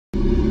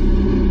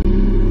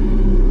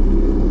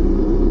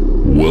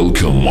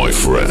Welcome, my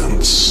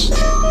friends.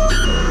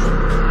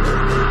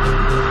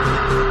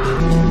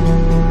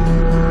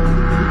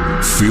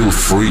 Feel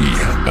free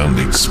and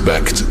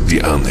expect the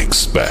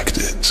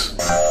unexpected.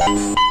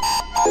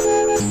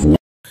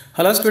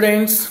 Hello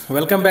students,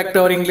 welcome back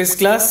to our English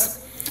class.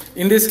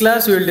 In this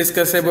class we will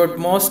discuss about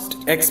most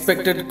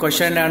expected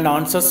question and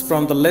answers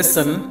from the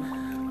lesson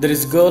There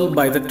is Girl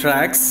by the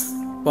Tracks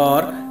for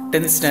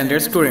 10th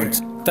standard students.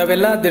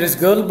 ತಾವೆಲ್ಲ There is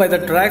Girl by the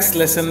Tracks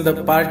lesson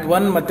part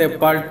 1 ಮತ್ತು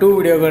part 2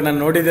 ವಿಡಿಯೋಗಳನ್ನ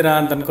ನೋಡಿದ್ದೀರಾ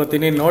ಅಂತ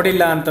ಅನ್ಕೋತೀನಿ.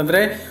 ನೋಡಿಲ್ಲ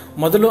ಅಂತಂದರೆ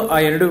ಮೊದಲು ಆ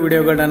ಎರಡು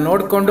ವಿಡಿಯೋಗಳನ್ನ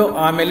ನೋಡಿಕೊಂಡು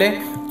ಆಮೇಲೆ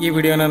ಈ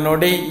ವಿಡಿಯೋನ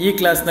ನೋಡಿ. ಈ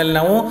ಕ್ಲಾಸ್ನಲ್ಲಿ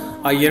ನಾವು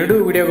ಆ ಎರಡು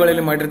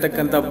ವಿಡಿಯೋಗಳಲ್ಲಿ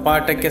ಮಾಡಿರ್ತಕ್ಕಂಥ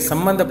ಪಾಠಕ್ಕೆ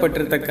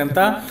ಸಂಬಂಧಪಟ್ಟಿರ್ತಕ್ಕಂಥ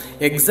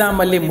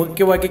ಎಕ್ಸಾಮಲ್ಲಿ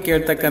ಮುಖ್ಯವಾಗಿ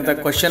ಕೇಳ್ತಕ್ಕಂಥ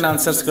ಕ್ವಶನ್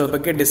ಆನ್ಸರ್ಸ್ಗಳ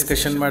ಬಗ್ಗೆ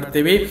ಡಿಸ್ಕಷನ್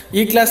ಮಾಡ್ತೀವಿ.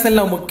 ಈ ಕ್ಲಾಸ್ನಲ್ಲಿ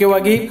ನಾವು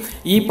ಮುಖ್ಯವಾಗಿ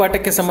ಈ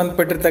ಪಾಠಕ್ಕೆ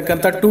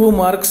ಸಂಬಂಧಪಟ್ಟಿರ್ತಕ್ಕಂಥ 2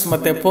 ಮಾರ್ಕ್ಸ್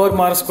ಮತ್ತು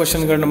 4 ಮಾರ್ಕ್ಸ್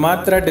ಕ್ವಶನ್ಗಳನ್ನ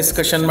ಮಾತ್ರ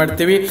ಡಿಸ್ಕಷನ್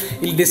ಮಾಡ್ತೀವಿ.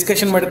 ಇಲ್ಲಿ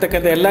ಡಿಸ್ಕಷನ್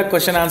ಮಾಡಿರ್ತಕ್ಕಂಥ ಎಲ್ಲ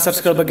ಕ್ವಶನ್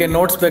ಆನ್ಸರ್ಸ್ಗಳ ಬಗ್ಗೆ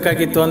ನೋಟ್ಸ್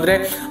ಬೇಕಾಗಿತ್ತು ಅಂದರೆ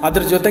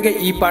ಅದ್ರ ಜೊತೆಗೆ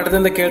ಈ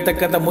ಪಾಠದಿಂದ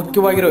ಕೇಳ್ತಕ್ಕಂಥ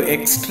ಮುಖ್ಯವಾಗಿರೋ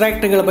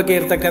ಎಕ್ಸ್ಟ್ರಾಕ್ಟ್ಗಳ ಬಗ್ಗೆ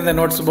ಇರ್ತಕ್ಕಂಥ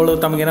ನೋಟ್ಸ್ಗಳು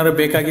ತಮಗೇನಾದ್ರು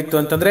ಬೇಕಾಗಿತ್ತು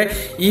ಅಂತಂದರೆ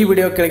ಈ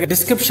ವಿಡಿಯೋ ಕೆಳಗೆ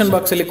ಡಿಸ್ಕ್ರಿಪ್ಷನ್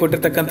ಬಾಕ್ಸಲ್ಲಿ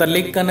ಕೊಟ್ಟಿರ್ತಕ್ಕಂಥ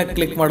ಲಿಂಕ್ ಅನ್ನು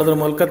ಕ್ಲಿಕ್ ಮಾಡೋದ್ರ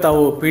ಮೂಲಕ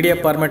ತಾವು PDF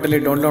ಫಾರ್ಮ್ಯಾಟ್ ಅಲ್ಲಿ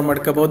ಡೌನ್ಲೋಡ್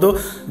ಮಾಡ್ಕೋಬಹುದು.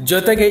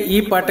 ಜೊತೆಗೆ ಈ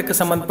ಪಾಠಕ್ಕೆ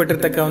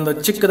ಸಂಬಂಧಪಟ್ಟಿರ್ತಕ್ಕ ಒಂದು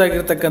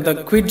ಚಿಕ್ಕದಾಗಿರ್ತಕ್ಕಂಥ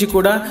ಕ್ವಿಜ್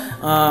ಕೂಡ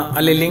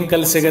ಅಲ್ಲಿ ಲಿಂಕ್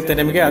ಅಲ್ಲಿ ಸಿಗುತ್ತೆ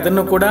ನಿಮಗೆ.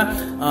 ಅದನ್ನು ಕೂಡ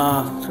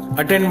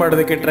ಅಟೆಂಡ್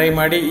ಮಾಡೋದಕ್ಕೆ ಟ್ರೈ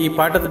ಮಾಡಿ. ಈ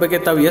ಪಾಠದ ಬಗ್ಗೆ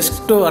ತಾವು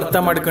ಎಷ್ಟು ಅರ್ಥ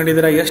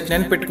ಮಾಡ್ಕೊಂಡಿದ್ದೀರಾ, ಎಷ್ಟು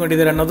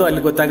ನೆನ್ಪಿಟ್ಕೊಂಡಿದ್ದೀರಾ ಅನ್ನೋದು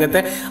ಅಲ್ಲಿ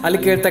ಗೊತ್ತಾಗುತ್ತೆ.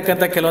 ಅಲ್ಲಿ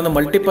ಕೇಳ್ತಕ್ಕಂಥ ಕೆಲವೊಂದು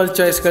ಮಲ್ಟಿಪಲ್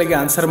ಚಾಯ್ಸ್ಗಳಿಗೆ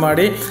ಆನ್ಸರ್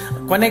ಮಾಡಿ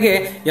ಕೊನೆಗೆ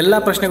ಎಲ್ಲ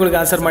ಪ್ರಶ್ನೆಗಳಿಗೆ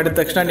ಆನ್ಸರ್ ಮಾಡಿದ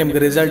ತಕ್ಷಣ ನಿಮ್ಗೆ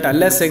ರಿಸಲ್ಟ್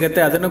ಅಲ್ಲೇ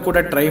ಸಿಗುತ್ತೆ. ಅದನ್ನು ಕೂಡ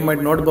ಟ್ರೈ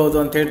ಮಾಡಿ ನೋಡ್ಬೋದು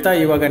ಅಂತ ಹೇಳ್ತಾ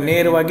ಇವಾಗ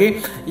ನೇರವಾಗಿ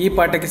ಈ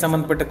ಪಾಠಕ್ಕೆ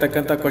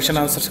ಸಂಬಂಧಪಟ್ಟಿರ್ತಕ್ಕಂಥ ಕ್ವಶನ್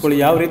ಆನ್ಸರ್ಸ್ಗಳು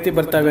ಯಾವ ರೀತಿ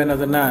ಬರ್ತವೆ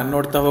ಅನ್ನೋದನ್ನ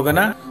ನೋಡ್ತಾ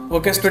ಹೋಗೋಣ.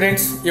 ಓಕೆ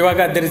ಸ್ಟೂಡೆಂಟ್ಸ್, ಇವಾಗ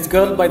There is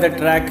Girl by the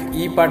Track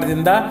ಈ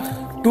ಪಾಠದಿಂದ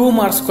 2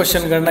 ಮಾರ್ಕ್ಸ್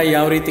ಕ್ವಶನ್ಗಳನ್ನ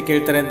ಯಾವ ರೀತಿ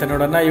ಕೇಳ್ತಾರೆ ಅಂತ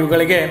ನೋಡೋಣ.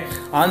 ಇವುಗಳಿಗೆ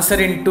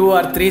ಆನ್ಸರ್ ಇನ್ 2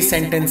 or 3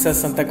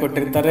 ಸೆಂಟೆನ್ಸಸ್ ಅಂತ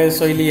ಕೊಟ್ಟಿರ್ತಾರೆ.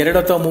 ಸೊ ಇಲ್ಲಿ 2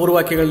 ಅಥವಾ 3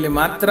 ವಾಕ್ಯಗಳಲ್ಲಿ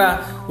ಮಾತ್ರ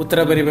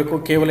ಉತ್ತರ ಬರೀಬೇಕು.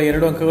 ಕೇವಲ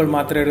 2 ಅಂಕಗಳು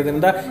ಮಾತ್ರ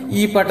ಇರೋದ್ರಿಂದ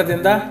ಈ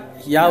ಪಾಠದಿಂದ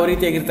ಯಾವ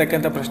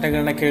ರೀತಿಯಾಗಿರ್ತಕ್ಕಂಥ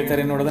ಪ್ರಶ್ನೆಗಳನ್ನ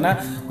ಕೇಳ್ತಾರೆ ನೋಡೋದನ್ನ.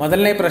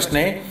 ಮೊದಲನೇ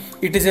ಪ್ರಶ್ನೆ,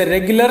 it is A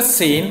regular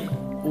scene.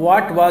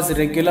 What was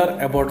regular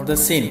about the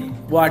scene?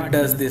 What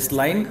does this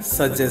line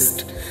suggest?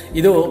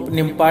 ಇದು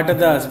ನಿಮ್ಮ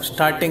ಪಾಠದ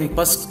ಸ್ಟಾರ್ಟಿಂಗ್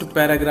ಫಸ್ಟ್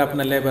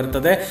ಪ್ಯಾರಾಗ್ರಾಫ್ನಲ್ಲೇ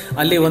ಬರ್ತದೆ.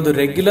 ಅಲ್ಲಿ ಒಂದು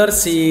ರೆಗ್ಯುಲರ್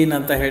ಸೀನ್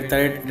ಅಂತ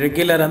ಹೇಳ್ತಾರೆ.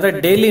 ರೆಗ್ಯುಲರ್ ಅಂದರೆ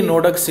ಡೈಲಿ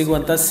ನೋಡೋಕೆ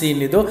ಸಿಗುವಂಥ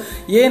ಸೀನ್. ಇದು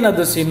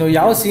ಏನದು ಸೀನು,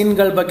 ಯಾವ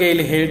ಸೀನ್ಗಳ ಬಗ್ಗೆ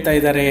ಇಲ್ಲಿ ಹೇಳ್ತಾ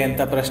ಇದ್ದಾರೆ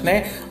ಅಂತ ಪ್ರಶ್ನೆ.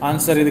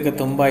 ಆನ್ಸರ್ ಇದಕ್ಕೆ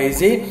ತುಂಬ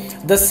easy.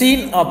 The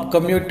scene of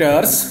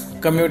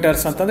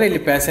commuters ಅಂತಂದರೆ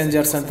ಇಲ್ಲಿ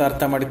ಪ್ಯಾಸೆಂಜರ್ಸ್ ಅಂತ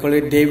ಅರ್ಥ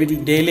ಮಾಡ್ಕೊಳ್ಳಿ.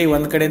 ಡೈಲಿ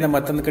ಒಂದು ಕಡೆಯಿಂದ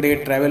ಮತ್ತೊಂದು ಕಡೆಗೆ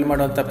ಟ್ರಾವೆಲ್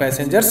ಮಾಡುವಂಥ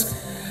passengers.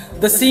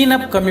 The scene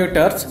of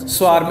commuters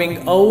swarming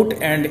out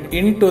and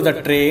into the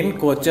train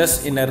coaches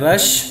in a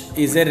rush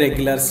is a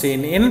regular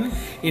scene in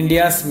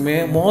India's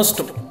most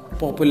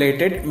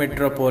populated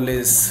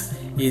metropolis.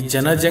 ಈ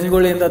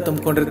ಜನಜಂಗುಳಿಯಿಂದ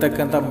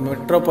ತುಂಬಿಕೊಂಡಿರ್ತಕ್ಕಂಥ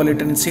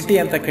ಮೆಟ್ರೋಪಾಲಿಟನ್ ಸಿಟಿ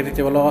ಅಂತ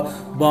ಕರಿತೀವಲ್ಲ,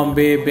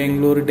 ಬಾಂಬೆ,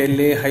 ಬೆಂಗಳೂರು,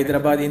 ಡೆಲ್ಲಿ,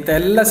 ಹೈದರಾಬಾದ್ ಇಂಥ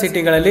ಎಲ್ಲ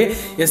ಸಿಟಿಗಳಲ್ಲಿ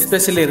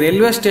ಎಸ್ಪೆಷಲಿ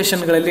ರೈಲ್ವೆ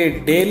ಸ್ಟೇಷನ್ಗಳಲ್ಲಿ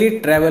ಡೈಲಿ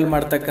ಟ್ರಾವೆಲ್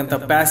ಮಾಡ್ತಕ್ಕಂಥ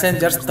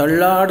passengers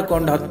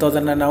ತಳ್ಳಾಡ್ಕೊಂಡು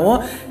ಹತ್ತೋದನ್ನು ನಾವು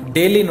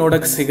daily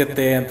ನೋಡೋಕ್ಕೆ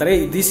ಸಿಗುತ್ತೆ ಅಂತಾರೆ.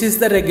 This is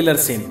the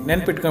regular scene.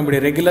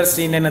 ನೆನ್ಪಿಟ್ಕೊಂಡ್ಬಿಡಿ, regular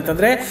scene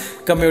ಏನಂತಂದರೆ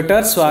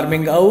commuter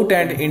swarming out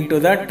and in to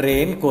the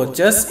train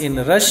coaches in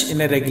rush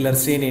in a regular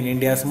seen in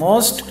India's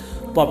most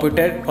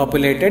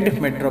populated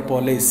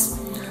Metropolis.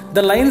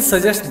 The line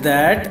suggests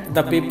that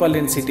the people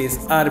in cities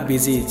are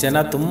busy.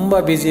 ಜನ ತುಂಬ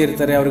busy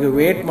ಇರ್ತಾರೆ, ಅವ್ರಿಗೆ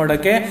wait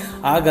ಮಾಡೋಕ್ಕೆ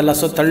ಆಗಲ್ಲ.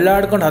 So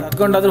ತಳ್ಳಾಡ್ಕೊಂಡು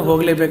ಹತ್ಕೊಂಡಾದ್ರೂ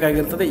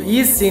ಹೋಗಲೇಬೇಕಾಗಿರ್ತದೆ. ಈ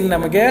scene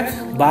ನಮಗೆ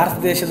ಭಾರತ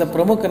ದೇಶದ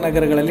ಪ್ರಮುಖ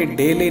ನಗರಗಳಲ್ಲಿ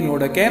ಡೈಲಿ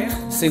ನೋಡೋಕ್ಕೆ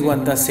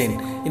ಸಿಗುವಂಥ ಸೀನ್.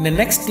 ಇನ್ನು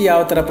ನೆಕ್ಸ್ಟ್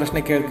ಯಾವ ಥರ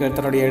ಪ್ರಶ್ನೆ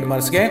ಕೇಳ್ತಾರೆ ನೋಡಿ 2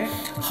 ಮಾರ್ಕ್ಸ್ಗೆ.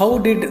 How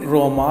did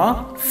ರೋಮಾ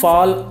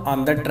fall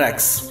on the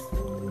tracks?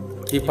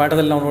 ಈ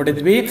ಪಾಠದಲ್ಲಿ ನಾವು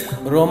ನೋಡಿದ್ವಿ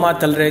ರೋಮಾ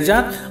ತಲ್ರೇಜ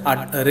ಆ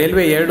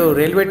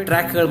ರೈಲ್ವೆ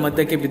ಟ್ರ್ಯಾಕ್ಗಳ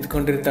ಮಧ್ಯಕ್ಕೆ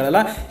ಬಿದ್ದುಕೊಂಡಿರ್ತಾಳಲ್ಲ,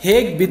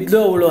 ಹೇಗೆ ಬಿದ್ಲು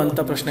ಅವಳು ಅಂತ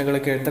ಪ್ರಶ್ನೆಗಳು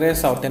ಕೇಳ್ತಾರೆ.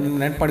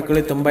 ನೆನ್ಪು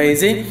ಮಾಡ್ಕೊಳ್ಳಿ, ತುಂಬ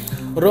easy.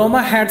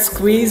 ರೋಮಾ had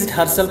ಸ್ಕ್ವೀಸ್ಡ್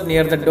herself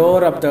near the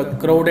door of the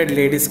crowded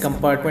ladies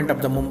compartment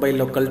of the Mumbai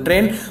local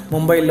train.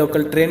 Mumbai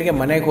local ಟ್ರೈನ್ಗೆ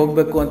ಮನೆಗೆ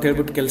ಹೋಗಬೇಕು ಅಂತ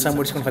ಹೇಳ್ಬಿಟ್ಟು ಕೆಲಸ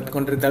ಮುಗಿಸ್ಕೊಂಡು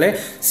ಹತ್ಕೊಂಡಿರ್ತಾಳೆ.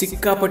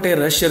 ಸಿಕ್ಕಾಪಟ್ಟೆ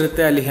ರಶ್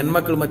ಇರುತ್ತೆ, ಅಲ್ಲಿ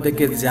ಹೆಣ್ಮಕ್ಳ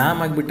ಮಧ್ಯಕ್ಕೆ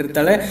ಜಾಮ್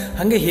ಆಗಿಬಿಟ್ಟಿರ್ತಾಳೆ.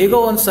 ಹಾಗೆ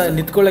ಹೇಗೋ ಒಂದು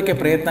ನಿಂತ್ಕೊಳ್ಳೋಕ್ಕೆ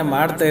ಪ್ರಯತ್ನ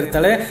ಮಾಡ್ತಾ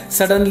ಇರ್ತಾಳೆ.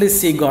 Suddenly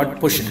C got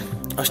ಪುಶ್ಡ್.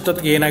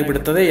 ಅಷ್ಟೊತ್ತಿಗೆ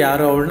ಏನಾಗ್ಬಿಡ್ತದೆ,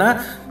 ಯಾರೋ ಅವಳನ್ನ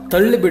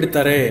ತಳ್ಳಿ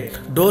ಬಿಡ್ತಾರೆ.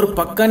 ಡೋರ್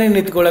ಪಕ್ಕನೇ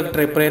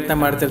ನಿಂತ್ಕೊಳ್ಳೋಕೆ ಪ್ರಯತ್ನ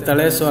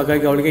ಮಾಡ್ತಿರ್ತಾಳೆ. ಸೊ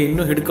ಹಾಗಾಗಿ ಅವಳಿಗೆ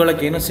ಇನ್ನೂ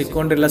ಹಿಡ್ಕೊಳ್ಳೋಕೆ ಏನೂ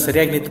ಸಿಕ್ಕೊಂಡಿರಲ್ಲ,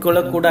 ಸರಿಯಾಗಿ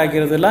ನಿಂತ್ಕೊಳ್ಳೋಕೆ ಕೂಡ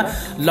ಆಗಿರೋದಿಲ್ಲ.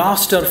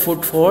 Lost our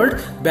foot fold,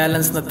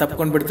 ಬ್ಯಾಲೆನ್ಸ್ನ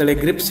ತಪ್ಕೊಂಡು ಬಿಡ್ತಾಳೆ,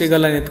 grip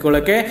ಸಿಗಲ್ಲ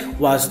ನಿಂತ್ಕೊಳ್ಳೋಕೆ.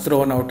 Was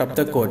throne out of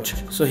the coach.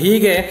 So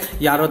ಹೀಗೆ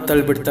ಯಾರೋ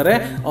ತಳ್ಳಿಬಿಡ್ತಾರೆ,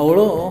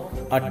 ಅವಳು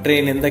ಆ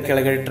ಟ್ರೈನಿಂದ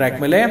ಕೆಳಗಡೆ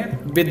ಟ್ರ್ಯಾಕ್ ಮೇಲೆ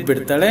ಬಿದ್ದು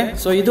ಬಿಡ್ತಾಳೆ.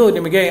 ಸೊ ಇದು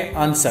ನಿಮಗೆ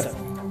ಆನ್ಸರ್.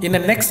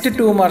 ಇನ್ನು ನೆಕ್ಸ್ಟ್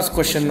 2 ಮಾರ್ಕ್ಸ್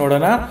ಕ್ವಶನ್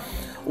ನೋಡೋಣ.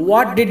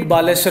 What did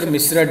Baleshwar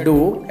Mishra do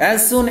as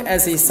soon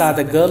as he saw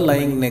the girl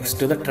lying next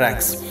to the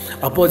tracks?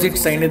 Opposite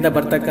ಸೈಡಿಂದ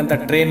ಬರ್ತಕ್ಕಂಥ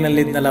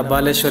ಟ್ರೈನಲ್ಲಿ ಇದ್ನಲ್ಲ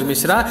ಬಾಲೇಶ್ವರ್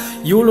ಮಿಶ್ರಾ,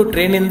 ಇವಳು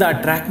ಟ್ರೈನಿಂದ ಆ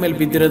ಟ್ರ್ಯಾಕ್ ಮೇಲೆ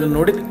ಬಿದ್ದಿರೋದನ್ನ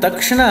ನೋಡಿದ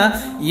ತಕ್ಷಣ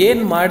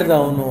ಏನು ಮಾಡಿದ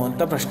ಅವನು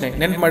ಅಂತ ಪ್ರಶ್ನೆ.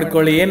 ನೆನ್ಪು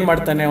ಮಾಡ್ಕೊಳ್ಳಿ, ಏನು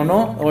ಮಾಡ್ತಾನೆ ಅವನು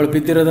ಅವಳು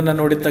ಬಿದ್ದಿರೋದನ್ನ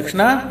ನೋಡಿದ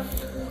ತಕ್ಷಣ.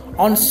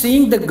 On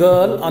seeing the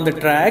girl on the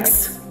tracks,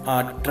 ಆ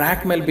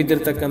ಟ್ರ್ಯಾಕ್ ಮೇಲೆ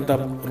ಬಿದ್ದಿರ್ತಕ್ಕಂಥ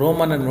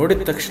ರೋಮನ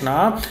ನೋಡಿದ ತಕ್ಷಣ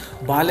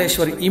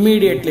Baleshwar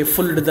immediately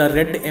fulled the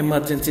red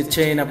emergency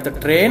chain of the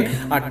train.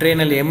 ಆ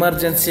ಟ್ರೈನಲ್ಲಿ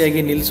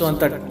ಎಮರ್ಜೆನ್ಸಿಯಾಗಿ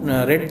ನಿಲ್ಲಿಸುವಂಥ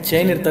ರೆಡ್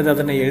ಚೈನ್ ಇರ್ತದೆ,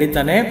 ಅದನ್ನು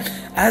ಎಳಿತಾನೆ.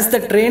 As the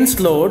train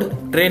slowed,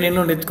 train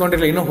ಇನ್ನೂ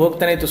ನಿಂತ್ಕೊಂಡಿರಲಿಲ್ಲ, ಇನ್ನೂ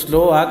ಹೋಗ್ತಾನೆ ಇತ್ತು,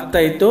 ಸ್ಲೋ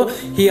ಆಗ್ತಾ ಇತ್ತು.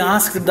 He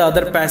asked the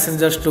other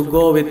passengers to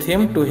go with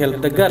him to help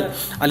the girl.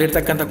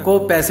 ಅಲ್ಲಿರ್ತಕ್ಕಂಥ ಕೋ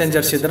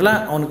ಪ್ಯಾಸೆಂಜರ್ಸ್ ಇದ್ರಲ್ಲ,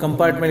 ಅವ್ನ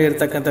ಕಂಪಾರ್ಟ್ಮೆಂಟ್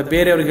ಇರ್ತಕ್ಕಂಥ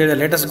ಬೇರೆಯವ್ರಿಗೆ ಹೇಳಿದ,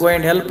 let us go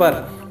and help her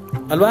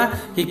ಅಲ್ವಾ.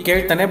 ಹೀಗೆ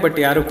ಕೇಳ್ತಾನೆ, ಬಟ್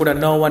ಯಾರು ಕೂಡ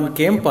ನೋ ಒನ್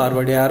ಕೇಮ್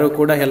ಫಾರ್ವರ್ಡ್, ಯಾರು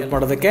ಕೂಡ ಹೆಲ್ಪ್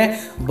ಮಾಡೋದಕ್ಕೆ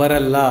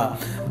ಬರಲ್ಲ.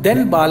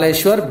 Then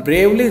Baleshwar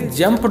ಬ್ರೇವ್ಲಿ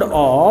jumped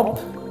of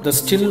the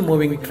still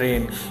moving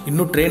train.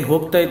 ಇನ್ನೂ ಟ್ರೈನ್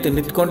ಹೋಗ್ತಾ ಇತ್ತು,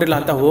 ನಿಂತ್ಕೊಂಡಿಲ್ಲ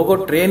ಅಂತ ಹೋಗೋ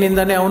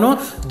ಟ್ರೈನಿಂದನೇ ಅವನು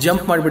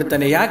ಜಂಪ್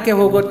ಮಾಡಿಬಿಡ್ತಾನೆ. ಯಾಕೆ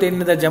ಹೋಗೋ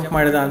ಟ್ರೈನಿಂದ ಜಂಪ್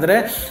ಮಾಡಿದ ಅಂದರೆ,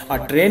 ಆ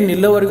ಟ್ರೈನ್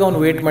ನಿಲ್ಲೋವರೆಗೂ ಅವನು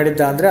ವೇಟ್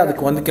ಮಾಡಿದ್ದ ಅಂದರೆ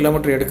ಅದಕ್ಕೆ 1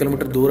 ಕಿಲೋಮೀಟರ್ 2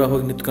 ಕಿಲೋಮೀಟರ್ ದೂರ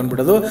ಹೋಗಿ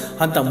ನಿಂತ್ಕೊಂಡ್ಬಿಡೋದು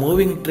ಅಂತ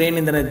ಮೂವಿಂಗ್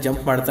ಟ್ರೈನಿಂದನೇ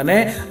ಜಂಪ್ ಮಾಡ್ತಾನೆ.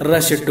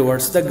 ರಶ್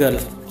ಟುವರ್ಡ್ಸ್ ದ ಗರ್ಲ್,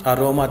 ಆ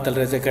ರೋಮಾ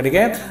ತಲ್ರೇಜ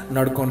ಕಡೆಗೆ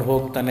ನಡ್ಕೊಂಡು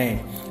ಹೋಗ್ತಾನೆ.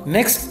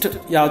 ನೆಕ್ಸ್ಟ್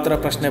ಯಾವ ಥರ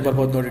ಪ್ರಶ್ನೆ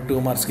ಬರ್ಬೋದು ನೋಡಿ 2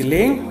 ಮಾರ್ಕ್ಸ್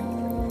ಇಲ್ಲಿ.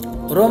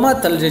 ರೋಮಾ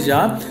Talreja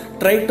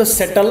tried to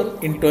settle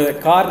into a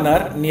corner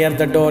near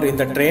the door in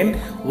the train.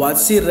 Was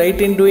she right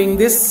in doing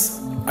this?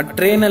 ಆ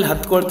ಟ್ರೈನಲ್ಲಿ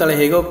ಹತ್ಕೊಳ್ತಾಳೆ,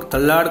 ಹೇಗೋ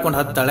ತಳ್ಳಾಡ್ಕೊಂಡು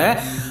ಹತ್ತಾಳೆ.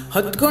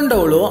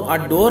 ಹತ್ಕೊಂಡವಳು ಆ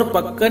ಡೋರ್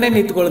ಪಕ್ಕನೇ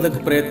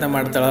ನಿಂತ್ಕೊಳ್ಳೋದಕ್ಕೆ ಪ್ರಯತ್ನ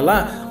ಮಾಡ್ತಾಳಲ್ಲ,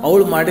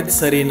 ಅವಳು ಮಾಡಿದ್ದು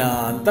ಸರಿನಾ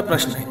ಅಂತ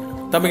ಪ್ರಶ್ನೆ.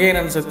 ತಮಗೇನು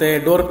ಅನಿಸುತ್ತೆ,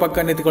 ಡೋರ್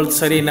ಪಕ್ಕ ನಿಂತ್ಕೊಳ್ಳೋದು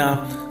ಸರಿನಾ?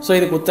 ಸೊ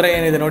ಇದಕ್ಕೆ ಉತ್ತರ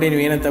ಏನಿದೆ ನೋಡಿ,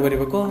 ನೀವು ಏನಂತ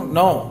ಬರೀಬೇಕು,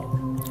 ನೋ,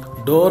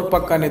 ಡೋರ್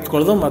ಪಕ್ಕ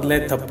ನಿಂತ್ಕೊಳ್ಳೋದು ಮೊದಲೇ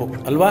ತಪ್ಪು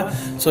ಅಲ್ವಾ.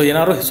 ಸೊ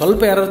ಏನಾದ್ರು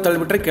ಸ್ವಲ್ಪ ಯಾರು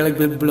ತಳ್ಳಿಬಿಟ್ರೆ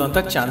ಕೆಳಗೆ ಬೀಳುವಂಥ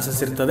ಚಾನ್ಸಸ್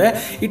ಇರ್ತದೆ.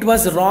 It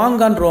was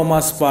wrong on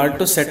ರೋಮಾಸ್ part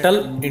two settle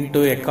in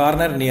to A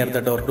corner near the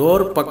door.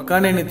 Door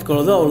ಪಕ್ಕನೇ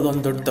ನಿಂತ್ಕೊಳ್ಳೋದು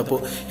ಅವಳದೊಂದು ದೊಡ್ಡ ತಪ್ಪು.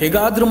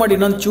 ಹೇಗಾದ್ರೂ ಮಾಡಿ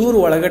ಇನ್ನೊಂದು ಚೂರು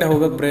ಒಳಗಡೆ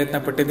ಹೋಗೋಕ್ಕೆ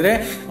ಪ್ರಯತ್ನ ಪಟ್ಟಿದ್ರೆ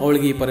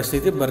ಅವಳಿಗೆ ಈ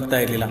ಪರಿಸ್ಥಿತಿ ಬರ್ತಾ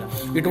ಇರಲಿಲ್ಲ.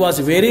 It was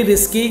very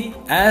risky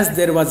as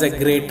there was A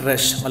great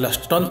rush. ಅಲ್ಲಿ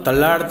ಅಷ್ಟೊಂದು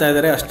ತಳ್ಳಾಡ್ತಾ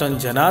ಇದ್ದಾರೆ,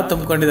 ಅಷ್ಟೊಂದು ಜನ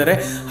ತುಂಬಿಕೊಂಡಿದ್ದಾರೆ.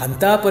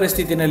 ಅಂಥ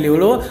ಪರಿಸ್ಥಿತಿನಲ್ಲಿ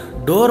ಇವಳು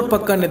ಡೋರ್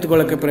ಪಕ್ಕ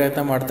ನಿಂತ್ಕೊಳ್ಳೋಕ್ಕೆ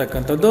ಪ್ರಯತ್ನ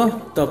ಮಾಡ್ತಕ್ಕಂಥದ್ದು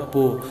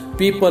ತಪ್ಪು.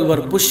 People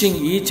were pushing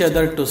each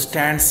other to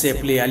stand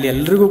safely. ಅಲ್ಲಿ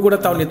ಎಲ್ರಿಗೂ ಕೂಡ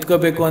ತಾವು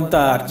ನಿಂತ್ಕೋಬೇಕು ಅಂತ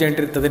ಅರ್ಜೆಂಟ್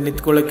ಇರ್ತದೆ,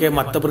 ನಿಂತ್ಕೊಳ್ಳೋಕ್ಕೆ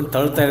ಮತ್ತೊಬ್ಬರನ್ನ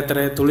ತಳ್ತಾ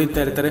ಇರ್ತಾರೆ,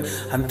 ತುಳಿತಾ ಇರ್ತಾರೆ.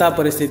 ಅಂಥ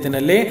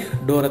ಪರಿಸ್ಥಿತಿನಲ್ಲಿ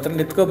ಡೋರ್ ಹತ್ರ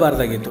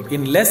ನಿಂತ್ಕೋಬಾರ್ದಾಗಿತ್ತು.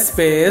 ಇನ್ less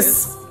space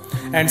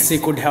and she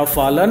could have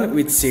fallen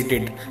with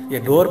seated.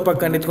 Door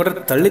ಪಕ್ಕ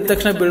ನಿಂತ್ಕೊಂಡ್ರೆ ತಳ್ಳಿದ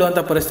ತಕ್ಷಣ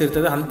ಬೀಳುವಂಥ ಪರಿಸ್ಥಿತಿ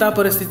ಇರ್ತದೆ. ಅಂಥ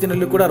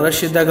ಪರಿಸ್ಥಿತಿನಲ್ಲಿ ಕೂಡ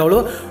ರಶ್ ಇದ್ದಾಗ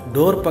ಅವಳು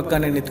ಡೋರ್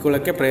ಪಕ್ಕನೇ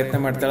ನಿಂತ್ಕೊಳ್ಳೋಕ್ಕೆ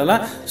ಪ್ರಯತ್ನ ಮಾಡ್ತಾಳಲ್ಲ,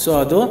 ಸೊ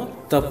ಅದು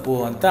ತಪ್ಪು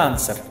ಅಂತ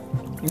answer.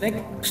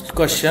 Next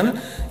question,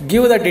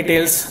 give the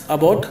details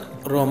about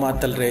ರೋಮಾ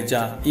Talreja.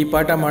 ಈ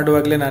ಪಾಠ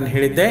ಮಾಡುವಾಗಲೇ ನಾನು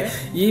ಹೇಳಿದ್ದೆ,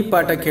 ಈ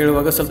ಪಾಠ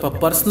ಕೇಳುವಾಗ ಸ್ವಲ್ಪ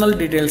ಪರ್ಸ್ನಲ್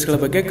ಡೀಟೇಲ್ಸ್ಗಳ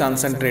ಬಗ್ಗೆ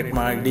ಕಾನ್ಸಂಟ್ರೇಟ್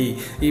ಮಾಡಿ.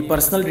 ಈ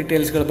ಪರ್ಸ್ನಲ್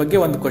ಡೀಟೇಲ್ಸ್ಗಳ ಬಗ್ಗೆ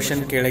ಒಂದು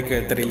ಕ್ವಶನ್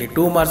ಕೇಳ್ತಾರೆ. ಇಲ್ಲಿ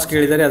 2 ಮಾರ್ಕ್ಸ್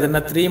ಕೇಳಿದ್ದಾರೆ,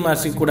 ಅದನ್ನು 3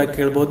 ಮಾರ್ಕ್ಸಿಗೆ ಕೂಡ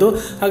ಕೇಳ್ಬೋದು.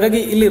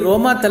 ಹಾಗಾಗಿ ಇಲ್ಲಿ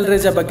ರೋಮಾ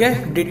ತಲ್ರೇಜ ಬಗ್ಗೆ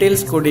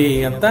ಡೀಟೇಲ್ಸ್ ಕೊಡಿ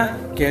ಅಂತ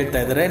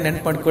ಕೇಳ್ತಾ ಇದ್ದಾರೆ.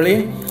 ನೆನ್ಪು ಮಾಡ್ಕೊಳ್ಳಿ,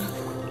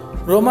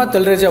 ರೋಮಾ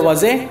Talreja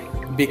was A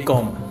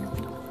BCom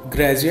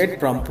graduate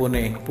from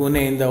Pune.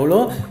 ಪುಣೆಯಿಂದ ಅವಳು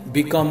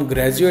BCom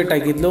graduate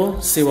ಆಗಿದ್ಲು.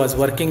 C was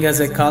working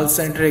as A call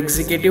centre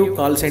executive.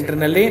 ಕಾಲ್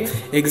ಸೆಂಟರ್ನಲ್ಲಿ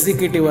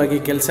ಎಕ್ಸಿಕ್ಯೂಟಿವ್ ಆಗಿ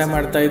ಕೆಲಸ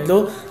ಮಾಡ್ತಾ ಇದ್ಲು.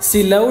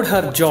 ಸಿ ಲವ್ಡ್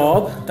ಹರ್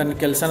ಜಾಬ್. ತನ್ನ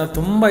ಕೆಲಸನ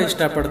ತುಂಬ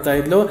ಇಷ್ಟಪಡ್ತಾ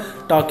ಇದ್ಲು.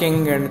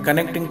 Talking and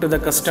connecting to the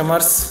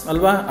customers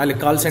ಅಲ್ವಾ, ಅಲ್ಲಿ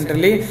ಕಾಲ್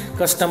ಸೆಂಟ್ರಲ್ಲಿ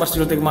ಕಸ್ಟಮರ್ಸ್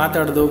ಜೊತೆಗೆ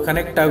ಮಾತಾಡೋದು,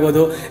 ಕನೆಕ್ಟ್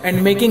ಆಗೋದು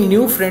and making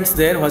new friends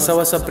there. ಹೊಸ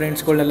ಹೊಸ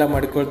ಫ್ರೆಂಡ್ಸ್ಗಳನ್ನೆಲ್ಲ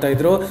ಮಾಡ್ಕೊಳ್ತಾ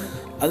ಇದ್ರು.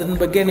 ಅದ್ರ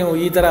ಬಗ್ಗೆ ನೀವು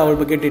ಈ ಥರ ಅವಳ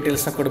ಬಗ್ಗೆ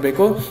ಡೀಟೇಲ್ಸ್ನ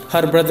ಕೊಡಬೇಕು.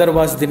 Her brother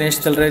was Dinesh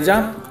Talreja.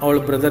 ಅವಳ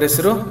ಬ್ರದರ್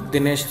ಹೆಸರು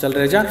Dinesh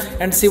Talreja.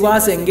 And C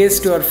was engage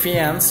to our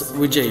ಫಿಯಾನ್ಸ್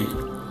Vijay.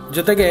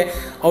 ಜೊತೆಗೆ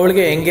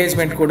ಅವಳಿಗೆ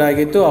ಎಂಗೇಜ್ಮೆಂಟ್ ಕೂಡ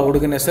ಆಗಿತ್ತು. ಆ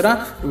ಹುಡುಗನ ಹೆಸರು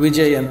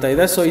ವಿಜಯ್ ಅಂತ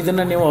ಇದೆ. ಸೊ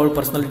ಇದನ್ನು ನೀವು ಅವಳ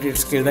ಪರ್ಸನಲ್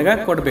ಡೀಟೇಲ್ಸ್ ಕೇಳಿದಾಗ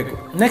ಕೊಡಬೇಕು.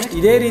 ನೆಕ್ಸ್ಟ್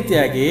ಇದೇ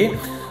ರೀತಿಯಾಗಿ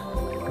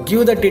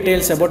give the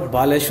details about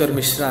Baleshwar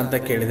Mishra ಅಂತ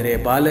ಕೇಳಿದರೆ,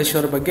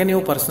 ಬಾಲೇಶ್ವರ್ ಬಗ್ಗೆ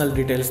ನೀವು ಪರ್ಸನಲ್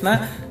ಡೀಟೇಲ್ಸ್ನ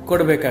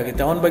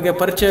ಕೊಡಬೇಕಾಗುತ್ತೆ. ಅವನ ಬಗ್ಗೆ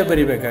ಪರಿಚಯ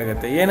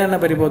ಬರಿಬೇಕಾಗುತ್ತೆ. ಏನನ್ನ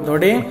ಬರಿಬೋದು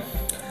ನೋಡಿ.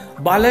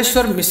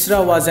 Baleshwar Mishra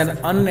was on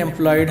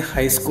unemployed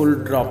high school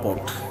drop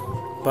out.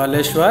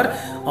 Baleshwar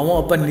ಅವ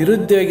ಒಬ್ಬ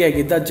ನಿರುದ್ಯೋಗಿ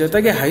ಆಗಿದ್ದ.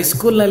 ಜೊತೆಗೆ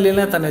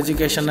ಹೈಸ್ಕೂಲ್ನಲ್ಲಿನ ತನ್ನ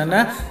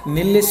ಎಜುಕೇಷನನ್ನು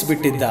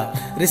ನಿಲ್ಲಿಸಿಬಿಟ್ಟಿದ್ದ.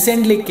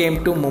 Recently came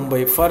to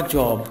Mumbai for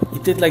job.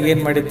 ಇತ್ತಿತ್ತಲಾಗಿ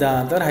ಏನು ಮಾಡಿದ್ದ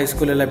ಅಂತಂದ್ರೆ,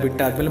 ಹೈಸ್ಕೂಲೆಲ್ಲ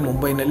ಬಿಟ್ಟಾದ್ಮೇಲೆ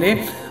ಮುಂಬೈನಲ್ಲಿ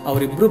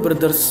ಅವರಿಬ್ಬರು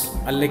ಬ್ರದರ್ಸ್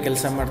ಅಲ್ಲೇ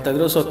ಕೆಲಸ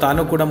ಮಾಡ್ತಾಯಿದ್ರು. ಸೊ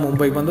ತಾನು ಕೂಡ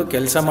ಮುಂಬೈಗೆ ಬಂದು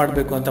ಕೆಲಸ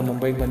ಮಾಡಬೇಕು ಅಂತ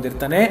ಮುಂಬೈಗೆ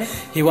ಬಂದಿರ್ತಾನೆ.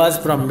 He was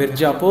from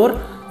Mirzapur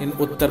in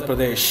Uttar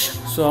Pradesh.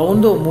 So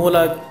ಅವನದು ಮೂಲ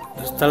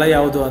ಸ್ಥಳ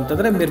ಯಾವುದು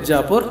ಅಂತಂದರೆ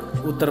ಮಿರ್ಜಾಪುರ್,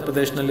 ಉತ್ತರ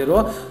ಪ್ರದೇಶನಲ್ಲಿರೋ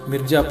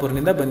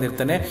ಮಿರ್ಜಾಪುರ್ನಿಂದ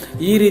ಬಂದಿರ್ತಾನೆ.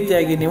 ಈ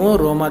ರೀತಿಯಾಗಿ ನೀವು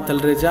ರೋಮಾ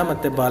ತಲ್ರೇಜ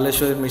ಮತ್ತು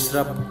ಬಾಲೇಶ್ವರ್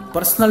ಮಿಶ್ರಾ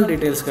ಪರ್ಸ್ನಲ್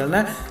ಡೀಟೇಲ್ಸ್ಗಳನ್ನ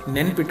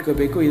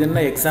ನೆನ್ಪಿಟ್ಕೋಬೇಕು.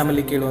 ಇದನ್ನು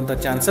ಎಕ್ಸಾಮಲ್ಲಿ ಕೇಳುವಂಥ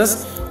ಚಾನ್ಸಸ್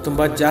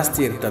ತುಂಬ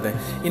ಜಾಸ್ತಿ ಇರ್ತದೆ.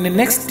 ಇನ್ನು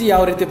ನೆಕ್ಸ್ಟ್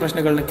ಯಾವ ರೀತಿ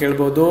ಪ್ರಶ್ನೆಗಳನ್ನ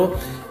ಕೇಳ್ಬೋದು.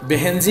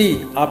 Behenji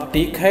app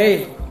teak high.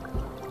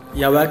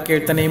 ಯಾವಾಗ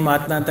ಕೇಳ್ತಾನೆ ಈ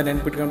ಮಾತನ್ನ ಅಂತ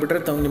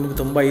ನೆನ್ಪಿಟ್ಕೊಂಡ್ಬಿಟ್ರೆ ನಿಮ್ಗೆ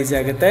ತುಂಬ ಈಸಿ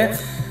ಆಗುತ್ತೆ.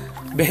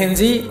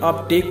 Behenji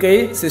app teak high,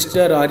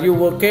 sister are you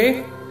okay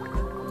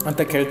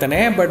ಅಂತ ಕೇಳ್ತಾನೆ.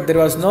 But there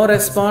was no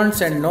response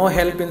and no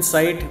help in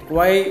site.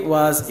 Why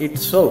was it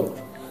so?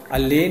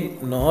 ಅಲ್ಲಿ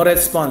ನೋ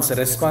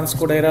ರೆಸ್ಪಾನ್ಸ್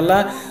ಕೂಡ ಇರಲ್ಲ.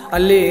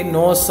 ಅಲ್ಲಿ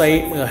ನೋ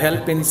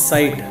ಹೆಲ್ಪ್ ಇನ್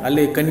ಸೈಟ್,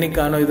 ಅಲ್ಲಿ ಕಣ್ಣಿಗೆ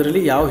ಕಾಣೋ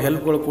ಇದರಲ್ಲಿ ಯಾವ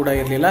ಹೆಲ್ಪ್ಗಳು ಕೂಡ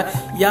ಇರಲಿಲ್ಲ.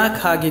 ಯಾಕೆ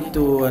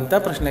ಹಾಗಿತ್ತು ಅಂತ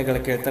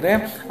ಪ್ರಶ್ನೆಗಳು ಕೇಳ್ತಾರೆ.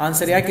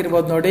 ಆನ್ಸರ್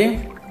ಯಾಕಿರ್ಬೋದು ನೋಡಿ.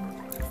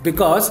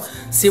 Because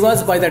C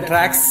was by the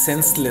tracks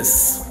senseless.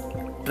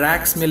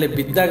 Tax ಮೇಲೆ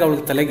ಬಿದ್ದಾಗ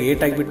ಅವಳಿಗೆ ತಲೆಗೆ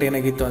ಏಟಾಗಿಬಿಟ್ಟು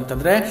ಏನಾಗಿತ್ತು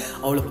ಅಂತಂದರೆ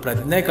ಅವಳು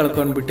ಪ್ರಜ್ಞೆ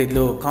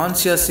ಕಳ್ಕೊಂಡ್ಬಿಟ್ಟಿದ್ಲು,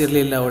 ಕಾನ್ಷಿಯಸ್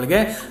ಇರಲಿಲ್ಲ ಅವಳಿಗೆ.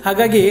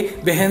 ಹಾಗಾಗಿ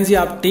ಬೆಹೆನ್ಜಿ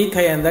ಆಫ್ ಟೀಕ್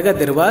ಹೈ ಅಂದಾಗ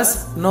there was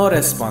no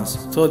response.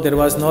 So there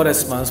was no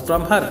response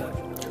from her.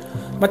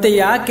 ಮತ್ತು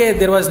ಯಾಕೆ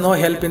there was no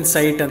help in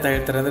site ಅಂತ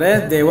ಹೇಳ್ತಾರೆ ಅಂದರೆ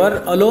ದೇವರ್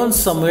ಅಲೋನ್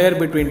ಸಮ್ವೇರ್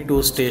ಬಿಟ್ವೀನ್ 2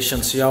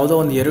 ಸ್ಟೇಷನ್ಸ್. ಯಾವುದೋ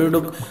ಒಂದು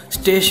 2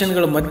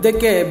 ಸ್ಟೇಷನ್ಗಳ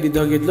ಮಧ್ಯಕ್ಕೆ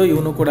ಬಿದ್ದೋಗಿದ್ಲು,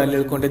 ಇವನು ಕೂಡ ಅಲ್ಲಿ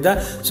ಇಳ್ಕೊಂಡಿದ್ದ.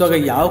 ಸೊ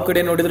ಹಾಗಾಗಿ ಯಾವ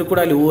ಕಡೆ ನೋಡಿದ್ರು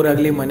ಕೂಡ ಅಲ್ಲಿ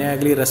ಊರಾಗಲಿ ಮನೆ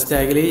ಆಗಲಿ ರಸ್ತೆ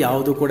ಆಗಲಿ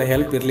ಯಾವುದೂ ಕೂಡ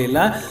ಹೆಲ್ಪ್ ಇರಲಿಲ್ಲ.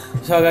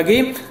 ಸೊ ಹಾಗಾಗಿ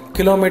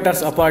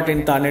kilometres apart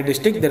in Thane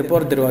district,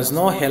 therefore there was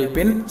no help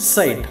in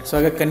site. So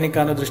ಹಾಗಾಗಿ ಕನ್ನಿಕಾ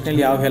ಅನ್ನೋ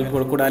ದೃಷ್ಟಿಯಲ್ಲಿ ಯಾವ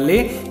ಹೆಲ್ಪ್ಗಳು ಕೂಡ ಅಲ್ಲಿ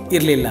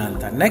ಇರಲಿಲ್ಲ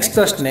ಅಂತ. ನೆಕ್ಸ್ಟ್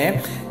ಪ್ರಶ್ನೆ,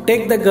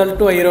 take the girl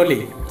to Airoli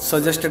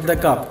suggested the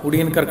ಕಾಪ್.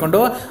 ಹುಡುಗಿನ ಕರ್ಕೊಂಡು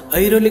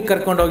ಐರೋಲಿಗೆ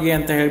ಕರ್ಕೊಂಡು ಹೋಗಿ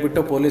ಅಂತ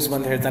ಹೇಳಿಬಿಟ್ಟು ಪೊಲೀಸ್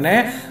ಬಂದು ಹೇಳ್ತಾನೆ.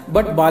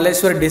 But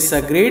Baleshwar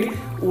ಡಿಸ್ಅಗ್ರೀಡ್.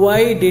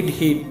 Why did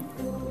he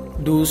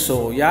do so?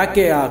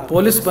 ಯಾಕೆ ಆ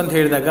ಪೊಲೀಸ್ ಬಂದು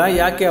ಹೇಳಿದಾಗ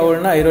ಯಾಕೆ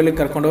ಅವಳನ್ನ ಐರೋಲಿಗೆ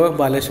ಕರ್ಕೊಂಡು ಹೋಗಕ್ಕೆ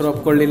Baleshwar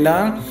ಒಪ್ಕೊಳ್ಳಿಲ್ಲ?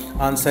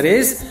 Answer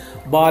is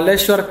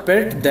Baleshwar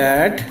pet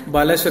that,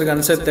 ಬಾಲೇಶ್ವರ್ಗೆ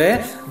ಅನಿಸುತ್ತೆ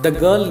the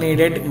girl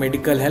needed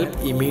medical help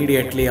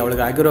immediately.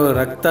 ಅವಳಿಗೆ ಆಗಿರೋ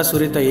ರಕ್ತ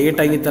ಸುರಿತ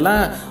ಏಟಾಗಿತ್ತಲ್ಲ,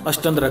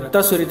 ಅಷ್ಟೊಂದು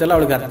ರಕ್ತ ಸುರಿತಲ್ಲ,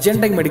 ಅವಳಿಗೆ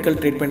ಅರ್ಜೆಂಟಾಗಿ ಮೆಡಿಕಲ್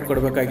ಟ್ರೀಟ್ಮೆಂಟ್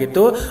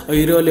ಕೊಡಬೇಕಾಗಿತ್ತು.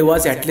 Airoli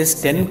was at least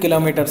 10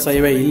 kilometres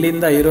highway.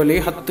 ಇಲ್ಲಿಂದ ಐರೋಲಿ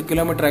 10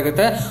 ಕಿಲೋಮೀಟರ್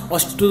ಆಗುತ್ತೆ.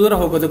 ಅಷ್ಟು ದೂರ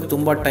ಹೋಗೋದಕ್ಕೆ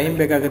ತುಂಬ ಟೈಮ್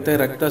ಬೇಕಾಗುತ್ತೆ.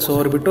 ರಕ್ತ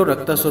ಸೋರ್ಬಿಟ್ಟು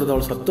ರಕ್ತ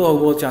ಸುರಿದವಳು ಸತ್ತು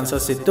ಹೋಗೋ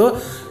ಚಾನ್ಸಸ್ ಇತ್ತು.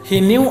 He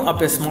knew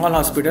up A small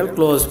hospital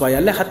close by.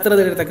 ಅಲ್ಲೇ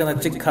ಹತ್ತಿರದಲ್ಲಿರ್ತಕ್ಕಂಥ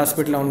ಚಿಕ್ಕ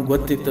ಹಾಸ್ಪಿಟಲ್ ಅವ್ನಿಗೆ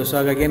ಗೊತ್ತಿತ್ತು. ಸೊ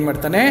ಹಾಗಾಗಿ ಏನು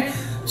ಮಾಡ್ತಾನೆ,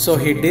 so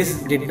he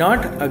did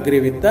not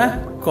agree with the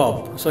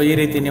COP. So ಈ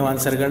ರೀತಿ ನೀವು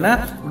ಆನ್ಸರ್ಗಳನ್ನ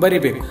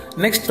ಬರಿಬೇಕು.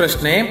 ನೆಕ್ಸ್ಟ್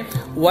ಪ್ರಶ್ನೆ,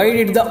 why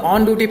did the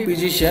on duty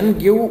physician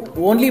give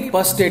only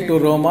first aid to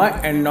ರೋಮಾ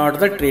and not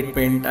the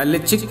treatment? ಅಲ್ಲಿ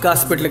ಚಿಕ್ಕ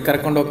ಹಾಸ್ಪಿಟ್ಲಿಗೆ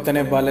ಕರ್ಕೊಂಡು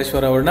ಹೋಗ್ತಾನೆ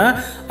ಬಾಲೇಶ್ವರ್ ಅವ್ರನ್ನ.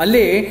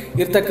 ಅಲ್ಲಿ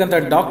ಇರ್ತಕ್ಕಂಥ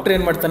ಡಾಕ್ಟರ್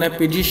ಏನು ಮಾಡ್ತಾನೆ,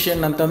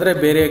 ಫಿಸಿಷಿಯನ್ ಅಂತಂದರೆ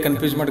ಬೇರೆ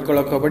ಕನ್ಫ್ಯೂಸ್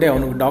ಮಾಡ್ಕೊಳ್ಳೋಕೆ ಹೋಗಬೇಡಿ,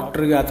 ಅವ್ನಿಗೆ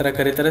ಡಾಕ್ಟ್ರಿಗೆ ಆ ಥರ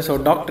ಕರೀತಾರೆ. ಸೊ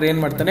ಡಾಕ್ಟರ್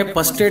ಏನು ಮಾಡ್ತಾನೆ,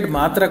 ಫಸ್ಟ್ ಏಡ್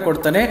ಮಾತ್ರ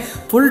ಕೊಡ್ತಾನೆ.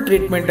 ಫುಲ್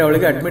ಟ್ರೀಟ್ಮೆಂಟ್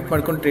ಅವಳಿಗೆ ಅಡ್ಮಿಟ್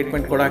ಮಾಡ್ಕೊಂಡು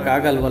ಟ್ರೀಟ್ಮೆಂಟ್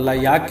ಕೊಡೋಕ್ಕಾಗಲ್ವಲ್ಲ,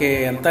 ಯಾಕೆ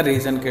ಅಂತ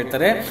ರೀಸನ್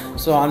ಕೇಳ್ತಾರೆ.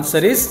 So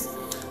answer is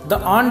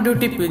the on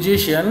duty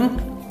physician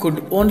could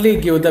only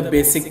give the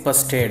basic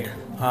first aid.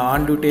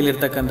 On ಡ್ಯೂಟಿಯಲ್ಲಿ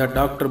ಇರ್ತಕ್ಕಂಥ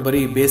ಡಾಕ್ಟರ್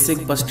ಬರೀ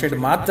ಬೇಸಿಕ್ ಫಸ್ಟ್ ಏಡ್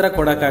ಮಾತ್ರ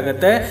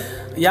ಕೊಡೋಕ್ಕಾಗತ್ತೆ.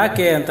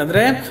 ಯಾಕೆ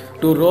ಅಂತಂದರೆ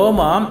to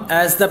ರೋಮಾ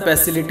as the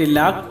facility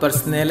lac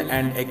personal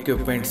and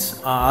equipments.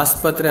 ಆ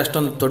ಆಸ್ಪತ್ರೆ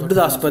ಅಷ್ಟೊಂದು ದೊಡ್ಡದ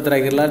ಆಸ್ಪತ್ರೆ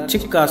ಆಗಿರಲ್ಲ,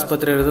 ಚಿಕ್ಕ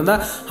ಆಸ್ಪತ್ರೆ ಇರೋದ್ರಿಂದ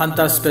ಅಂಥ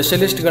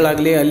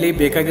ಸ್ಪೆಷಲಿಸ್ಟ್ಗಳಾಗಲಿ ಅಲ್ಲಿ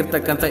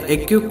ಬೇಕಾಗಿರ್ತಕ್ಕಂಥ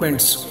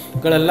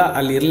ಎಕ್ವಿಪ್ಮೆಂಟ್ಸ್ಗಳೆಲ್ಲ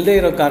ಅಲ್ಲಿ ಇಲ್ಲದೇ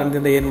ಇರೋ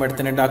ಕಾರಣದಿಂದ ಏನು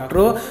ಮಾಡ್ತಾನೆ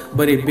ಡಾಕ್ಟ್ರು,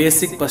 ಬರೀ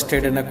ಬೇಸಿಕ್ ಫಸ್ಟ್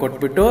ಏಡನ್ನು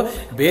ಕೊಟ್ಬಿಟ್ಟು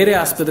ಬೇರೆ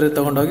ಆಸ್ಪತ್ರೆಗೆ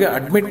ತೊಗೊಂಡೋಗಿ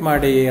ಅಡ್ಮಿಟ್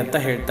ಮಾಡಿ ಅಂತ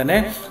ಹೇಳ್ತಾನೆ.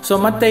 ಸೊ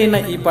ಮತ್ತೆ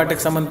ಇನ್ನು ಈ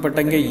ಪಾಠಕ್ಕೆ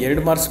ಸಂಬಂಧಪಟ್ಟಂಗೆ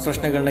 2 ಮಾರ್ಕ್ಸ್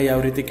ಪ್ರಶ್ನೆಗಳನ್ನ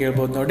ಯಾವ ರೀತಿ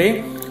ಕೇಳ್ಬೋದು ನೋಡಿ.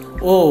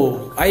 ಓ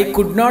I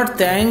could not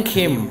thank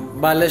him,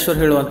 Baleshwar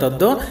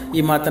ಹೇಳುವಂಥದ್ದು.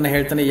 ಈ ಮಾತನ್ನು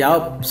ಹೇಳ್ತಾನೆ, ಯಾವ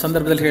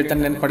ಸಂದರ್ಭದಲ್ಲಿ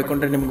ಹೇಳ್ತಾನೆ ನೆನ್ಪು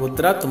ಪಡ್ಕೊಂಡ್ರೆ ನಿಮ್ಗೆ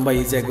ಉತ್ತರ ತುಂಬ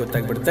ಈಸಿಯಾಗಿ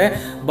ಗೊತ್ತಾಗ್ಬಿಡುತ್ತೆ.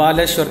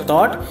 Baleshwar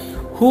thought,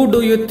 who do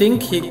you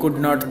think he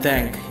could not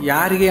thank?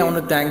 ಯಾರಿಗೆ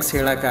ಅವನು ಥ್ಯಾಂಕ್ಸ್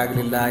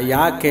ಹೇಳೋಕ್ಕಾಗಲಿಲ್ಲ,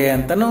 ಯಾಕೆ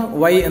ಅಂತಲೂ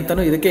ವೈ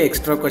ಅಂತಲೂ ಇದಕ್ಕೆ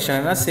ಎಕ್ಸ್ಟ್ರಾ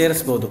ಕ್ವಶನನ್ನು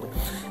ಸೇರಿಸ್ಬೋದು.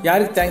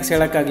 ಯಾರಿಗೆ ಥ್ಯಾಂಕ್ಸ್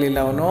ಹೇಳೋಕ್ಕಾಗಲಿಲ್ಲ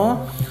ಅವನು?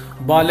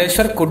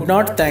 Baleshwar could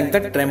not thank the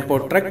tempo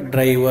truck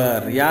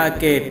driver.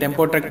 ಯಾಕೆ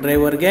ಟೆಂಪೋ ಟ್ರಕ್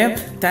ಡ್ರೈವರ್ಗೆ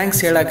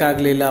ಥ್ಯಾಂಕ್ಸ್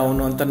ಹೇಳೋಕ್ಕಾಗಲಿಲ್ಲ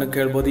ಅವನು ಅಂತಲೂ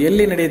ಕೇಳ್ಬೋದು.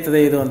 ಎಲ್ಲಿ ನಡೀತದೆ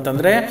ಇದು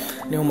ಅಂತಂದರೆ,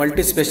 ನೀವು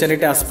ಮಲ್ಟಿ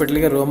ಸ್ಪೆಷಾಲಿಟಿ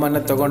ಹಾಸ್ಪಿಟ್ಲಿಗೆ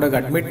ರೋಮನ್ನ ತೊಗೊಂಡೋಗಿ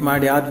ಅಡ್ಮಿಟ್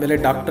ಮಾಡಿ ಆದಮೇಲೆ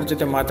ಡಾಕ್ಟರ್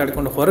ಜೊತೆ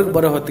ಮಾತಾಡ್ಕೊಂಡು ಹೊರಗೆ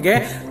ಬರೋ ಹೊತ್ತಿಗೆ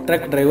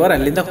ಟ್ರಕ್ ಡ್ರೈವರ್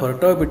ಅಲ್ಲಿಂದ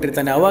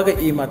ಹೊರಟೋಗ್ಬಿಟ್ಟಿರ್ತಾನೆ. ಆವಾಗ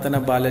ಈ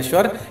ಮಾತನ್ನು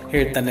ಬಾಲೇಶ್ವರ್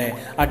ಹೇಳ್ತಾನೆ,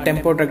 ಆ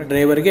ಟೆಂಪೋ ಟ್ರಕ್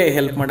ಡ್ರೈವರ್ಗೆ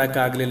ಹೆಲ್ಪ್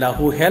ಮಾಡೋಕ್ಕಾಗಲಿಲ್ಲ.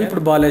 ಹೂ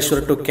ಹೆಲ್ಪ್ಡ್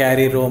ಬಾಲೇಶ್ವರ್ ಟು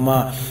ಕ್ಯಾರಿ ರೋಮಾ.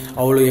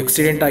 ಅವಳು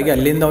ಆಕ್ಸಿಡೆಂಟ್ ಆಗಿ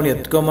ಅಲ್ಲಿಂದ ಅವನು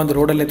ಎತ್ಕೊಂಬಂದು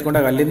ರೋಡಲ್ಲಿ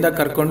ಎತ್ಕೊಂಡಾಗ ಅಲ್ಲಿಂದ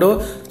ಕರ್ಕೊಂಡು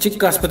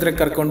ಚಿಕ್ಕ ಆಸ್ಪತ್ರೆಗೆ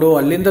ಕರ್ಕೊಂಡು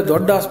ಅಲ್ಲಿಂದ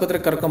ದೊಡ್ಡ ಆಸ್ಪತ್ರೆಗೆ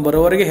ಕರ್ಕೊಂಡು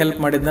ಬರೋವರೆಗೆ ಹೆಲ್ಪ್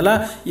ಮಾಡಿದ್ನಲ್ಲ,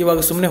 ಇವಾಗ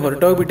ಸುಮ್ಮನೆ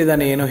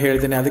ಹೊರಟೋಗ್ಬಿಟ್ಟಿದ್ದಾನೆ, ಏನೋ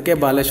ಹೇಳ್ತೀನಿ. ಅದಕ್ಕೆ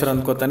ಬಾಲೇಶ್ವರ್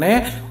ಅನ್ಕೋತಾನೆ,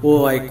 ಓ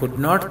I could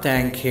not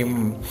thank him.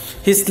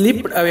 He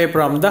slipped away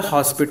from the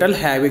hospital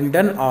having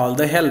done all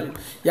the help.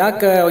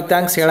 ಯಾಕೆ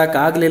ಥ್ಯಾಂಕ್ಸ್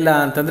ಹೇಳೋಕ್ಕಾಗಲಿಲ್ಲ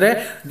ಅಂತಂದರೆ,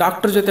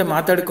 ಡಾಕ್ಟರ್ ಜೊತೆ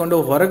ಮಾತಾಡಿಕೊಂಡು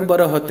ಹೊರಗೆ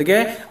ಬರೋ ಹೊತ್ತಿಗೆ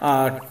ಆ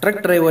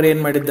ಟ್ರಕ್ ಡ್ರೈವರ್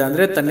ಏನು ಮಾಡಿದ್ದ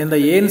ಅಂದರೆ, ತನ್ನಿಂದ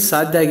ಏನು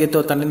ಸಾಧ್ಯ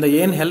ಆಗಿತ್ತೋ, ತನ್ನಿಂದ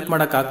ಏನು ಹೆಲ್ಪ್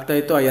ಮಾಡೋಕ್ಕಾಗ್ತಾ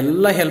ಇತ್ತೋ ಆ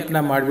ಎಲ್ಲ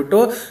ಹೆಲ್ಪ್ನ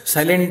ಮಾಡಿಬಿಟ್ಟು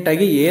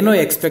ಸೈಲೆಂಟಾಗಿ ಏನೋ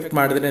ಎಕ್ಸ್ಪೆಕ್ಟ್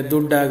ಮಾಡಿದ್ರೆ,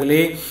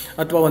 ದುಡ್ಡಾಗಲಿ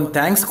ಅಥವಾ ಒಂದು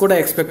ಥ್ಯಾಂಕ್ಸ್ ಕೂಡ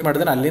ಎಕ್ಸ್ಪೆಕ್ಟ್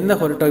ಮಾಡಿದ್ರೆ ಅಲ್ಲಿಂದ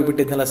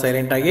ಹೊರಟೋಗ್ಬಿಟ್ಟಿದ್ನಲ್ಲ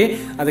ಸೈಲೆಂಟಾಗಿ,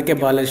 ಅದಕ್ಕೆ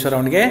ಬಾಲೇಶ್ವರ್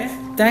ಅವನಿಗೆ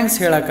ಥ್ಯಾಂಕ್ಸ್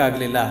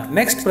ಹೇಳೋಕ್ಕಾಗಲಿಲ್ಲ.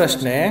 ನೆಕ್ಸ್ಟ್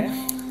ಪ್ರಶ್ನೆ,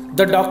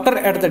 the doctor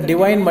at the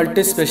divine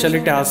multi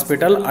speciality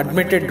hospital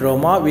admitted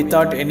ರೋಮಾ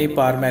without any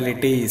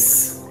formalities.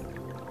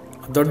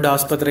 ದೊಡ್ಡ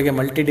ಆಸ್ಪತ್ರೆಗೆ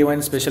ಮಲ್ಟಿ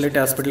ಡಿವೈನ್ ಸ್ಪೆಷಾಲಿಟಿ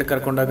ಹಾಸ್ಪಿಟ್ಲಿಗೆ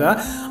ಕರ್ಕೊಂಡಾಗ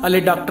ಅಲ್ಲಿ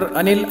ಡಾಕ್ಟರ್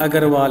ಅನಿಲ್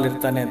ಅಗರ್ವಾಲ್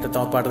ಇರ್ತಾನೆ ಅಂತ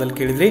ತಾವು ಪಾಠದಲ್ಲಿ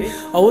ಕೇಳಿದ್ರಿ.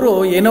 ಅವರು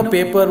ಏನೋ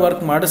ಪೇಪರ್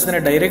ವರ್ಕ್ ಮಾಡಿಸ್ತಾನೆ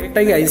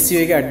ಡೈರೆಕ್ಟಾಗಿ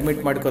ICUಗೆ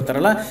ಅಡ್ಮಿಟ್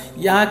ಮಾಡ್ಕೋತಾರಲ್ಲ,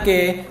 ಯಾಕೆ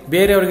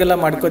ಬೇರೆಯವ್ರಿಗೆಲ್ಲ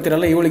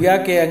ಮಾಡ್ಕೋತಿರಲ್ಲ, ಇವಳಿಗೆ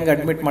ಯಾಕೆ ಹಂಗೆ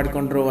ಅಡ್ಮಿಟ್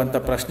ಮಾಡ್ಕೊಂಡ್ರು ಅಂತ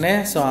ಪ್ರಶ್ನೆ.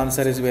 So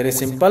answer is very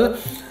simple.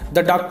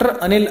 The doctor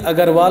Anil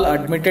Agarwal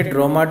admitted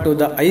ರೋಮಾ to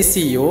the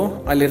ICU.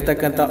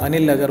 ಅಲ್ಲಿರ್ತಕ್ಕಂಥ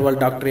ಅನಿಲ್ ಅಗರ್ವಾಲ್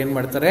ಡಾಕ್ಟರ್ ಏನು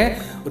ಮಾಡ್ತಾರೆ,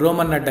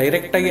 ರೋಮನ್ನ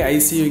ಡೈರೆಕ್ಟಾಗಿ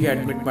ICUಗೆ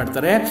ಅಡ್ಮಿಟ್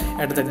ಮಾಡ್ತಾರೆ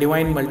at the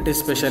divine multi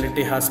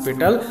speciality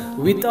hospital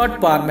without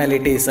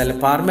formalities. ಅಲ್ಲಿ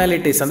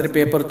ಫಾರ್ಮ್ಯಾಲಿಟೀಸ್ ಅಂದರೆ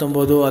ಪೇಪರ್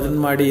ತುಂಬೋದು,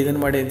 ಅದನ್ನು ಮಾಡಿ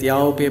ಇದನ್ನು ಮಾಡಿ ಅಂತ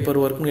ಯಾವ ಪೇಪರ್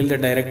ವರ್ಕ್ನೂ ಇಲ್ಲದೆ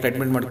direct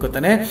admit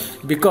ಮಾಡ್ಕೋತಾನೆ.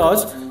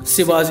 Because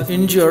C was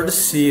injured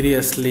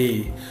seriously.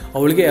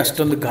 ಅವಳಿಗೆ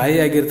ಅಷ್ಟೊಂದು ಗಾಯ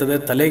ಆಗಿರ್ತದೆ,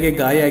 ತಲೆಗೆ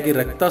ಗಾಯ ಆಗಿ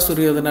ರಕ್ತ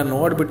ಸುರಿಯೋದನ್ನು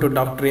ನೋಡಿಬಿಟ್ಟು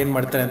ಡಾಕ್ಟರ್ ಏನು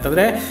ಮಾಡ್ತಾರೆ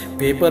ಅಂತಂದರೆ,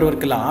 ಪೇಪರ್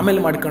ವರ್ಕ್ ಎಲ್ಲ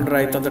ಆಮೇಲೆ ಮಾಡ್ಕೊಂಡ್ರೆ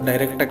ಆಯಿತು ಅಂತ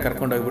ಡೈರೆಕ್ಟಾಗಿ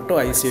ಕರ್ಕೊಂಡು ಹೋಗ್ಬಿಟ್ಟು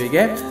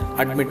ICUಗೆ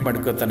ಅಡ್ಮಿಟ್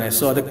ಮಾಡ್ಕೋತಾನೆ.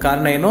 ಸೊ ಅದಕ್ಕೆ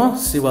ಕಾರಣ ಏನು,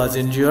 C was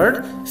injured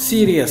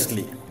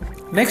seriously.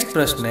 Next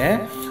ಪ್ರಶ್ನೆ,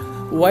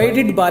 why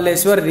did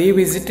Baleshwar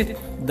revisit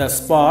the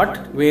spot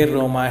wear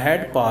ರೋಮಾ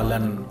had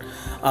fallen?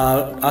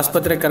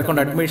 ಆಸ್ಪತ್ರೆಗೆ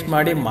ಕರ್ಕೊಂಡು ಅಡ್ಮಿಟ್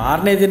ಮಾಡಿ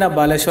ಮಾರನೇ ದಿನ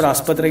ಬಾಲೇಶ್ವರ್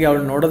ಆಸ್ಪತ್ರೆಗೆ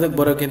ಅವಳು ನೋಡೋದಕ್ಕೆ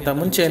ಬರೋಕ್ಕಿಂತ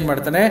ಮುಂಚೆ ಏನು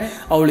ಮಾಡ್ತಾನೆ,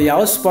 ಅವಳು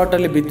ಯಾವ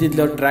ಸ್ಪಾಟಲ್ಲಿ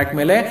ಬಿದ್ದಿದ್ಲು ಟ್ರ್ಯಾಕ್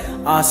ಮೇಲೆ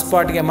ಆ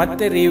ಸ್ಪಾಟ್ಗೆ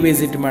ಮತ್ತೆ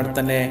ರೀವಿಸಿಟ್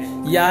ಮಾಡ್ತಾನೆ.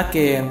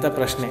 ಯಾಕೆ ಅಂತ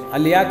ಪ್ರಶ್ನೆ,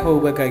 ಅಲ್ಲಿ ಯಾಕೆ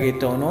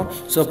ಹೋಗಬೇಕಾಗಿತ್ತು ಅವನು?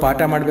 ಸೊ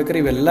ಪಾಠ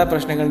ಮಾಡ್ಬೇಕಾದ್ರೆ ಇವೆಲ್ಲ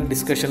ಪ್ರಶ್ನೆಗಳನ್ನ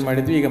ಡಿಸ್ಕಷನ್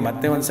ಮಾಡಿದ್ವಿ. ಈಗ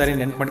ಮತ್ತೆ ಒಂದ್ಸಾರಿ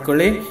ನೆನ್ಪು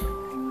ಮಾಡ್ಕೊಳ್ಳಿ.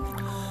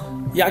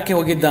 ಯಾಕೆ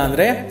ಹೋಗಿದ್ದ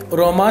ಅಂದರೆ,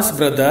 ರೋಮಾಸ್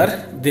brother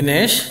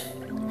Dinesh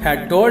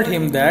had told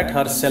him that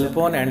Har cell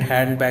phone and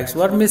hand bags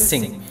var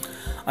missing.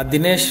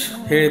 Dinesh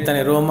ಹೇಳ್ತಾನೆ,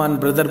 ರೋಮಾನ್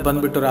ಬ್ರದರ್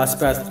ಬಂದುಬಿಟ್ಟು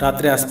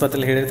ರಾತ್ರಿ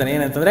ಆಸ್ಪತ್ರೆಯಲ್ಲಿ ಹೇಳಿರ್ತಾನೆ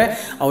ಏನಂತಂದರೆ,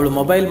 ಅವಳು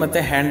ಮೊಬೈಲ್ ಮತ್ತು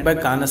ಹ್ಯಾಂಡ್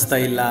ಬ್ಯಾಗ್ ಕಾಣಿಸ್ತಾ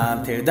ಇಲ್ಲ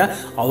ಅಂತ ಹೇಳಿದ.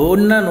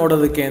 ಅವನ್ನ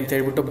ನೋಡೋದಕ್ಕೆ ಅಂತ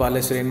ಹೇಳ್ಬಿಟ್ಟು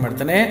ಬಾಲೇಶ್ವರ್ ಏನು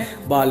ಮಾಡ್ತಾನೆ,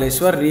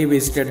 Baleshwar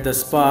ರೀವಿಸಿಟೆಡ್ the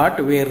spot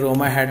wear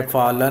ರೋಮಾ had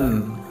fallen.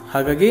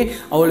 ಹಾಗಾಗಿ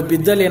ಅವಳು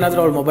ಬಿದ್ದಲ್ಲಿ ಏನಾದರೂ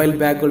ಅವಳ ಮೊಬೈಲ್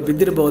ಬ್ಯಾಗ್ಗಳು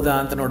ಬಿದ್ದಿರ್ಬೋದಾ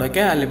ಅಂತ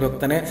ನೋಡೋಕ್ಕೆ ಅಲ್ಲಿ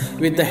ಹೋಗ್ತಾನೆ.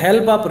 With the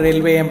help of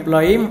railway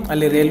employee,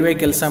 ಅಲ್ಲಿ ರೈಲ್ವೆ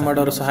ಕೆಲಸ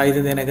ಮಾಡೋರ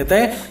ಸಹಾಯದಿಂದ ಏನಾಗುತ್ತೆ,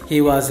 he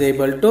was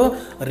able to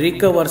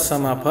recover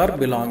some of her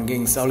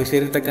belongings. ಅವಳಿಗೆ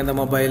ಸೇರಿರ್ತಕ್ಕಂಥ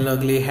ಮೊಬೈಲ್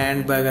ಆಗಲಿ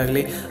ಹ್ಯಾಂಡ್ ಬ್ಯಾಗ್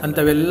ಆಗಲಿ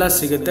ಅಂಥವೆಲ್ಲ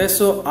ಸಿಗುತ್ತೆ.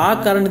 ಸೊ ಆ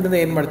ಕಾರಣದಿಂದ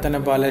ಏನು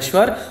ಮಾಡ್ತಾನೆ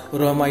ಬಾಲೇಶ್ವರ್,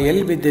 ರೋಮಾ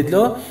ಎಲ್ಲಿ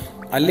ಬಿದ್ದಿದ್ಲು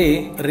ಅಲ್ಲಿ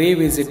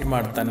ರೀವಿಸಿಟ್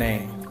ಮಾಡ್ತಾನೆ.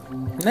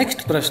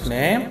 ನೆಕ್ಸ್ಟ್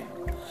ಪ್ರಶ್ನೆ,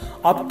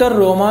 after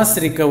ರೋಮಾಸ್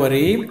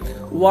recovery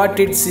what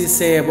did C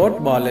say about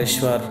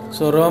Baleshwar?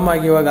 So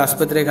ರೋಮಾಗೆ ಇವಾಗ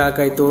ಆಸ್ಪತ್ರೆಗೆ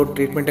ಹಾಕಾಯಿತು,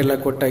 ಟ್ರೀಟ್ಮೆಂಟ್ ಎಲ್ಲ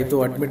ಕೊಟ್ಟಾಯಿತು,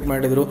 ಅಡ್ಮಿಟ್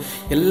ಮಾಡಿದರು,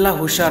 ಎಲ್ಲ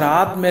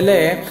ಹುಷಾರಾದ್ಮೇಲೆ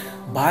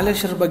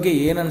ಬಾಲೇಶ್ವರ್ ಬಗ್ಗೆ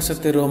ಏನು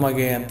ಅನಿಸುತ್ತೆ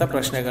ರೋಮಾಗೆ ಅಂತ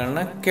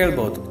ಪ್ರಶ್ನೆಗಳನ್ನ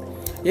ಕೇಳ್ಬೋದು.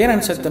 ಏನು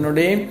ಅನ್ಸುತ್ತೆ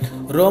ನೋಡಿ,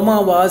 ರೋಮಾ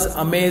was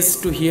amazed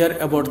to here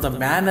about the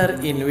manner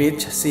in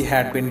which she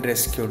had been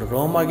rescued.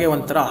 ರೋಮಾಗೆ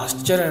ಒಂಥರ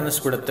ಆಶ್ಚರ್ಯ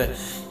ಅನ್ನಿಸ್ಬಿಡುತ್ತೆ,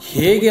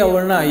 ಹೇಗೆ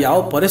ಅವಳನ್ನ ಯಾವ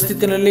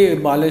ಪರಿಸ್ಥಿತಿನಲ್ಲಿ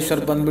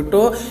ಬಾಲೇಶ್ವರ್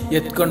ಬಂದ್ಬಿಟ್ಟು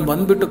ಎತ್ಕೊಂಡು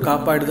ಬಂದ್ಬಿಟ್ಟು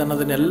ಕಾಪಾಡಿದ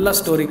ಅನ್ನೋದನ್ನೆಲ್ಲ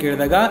ಸ್ಟೋರಿ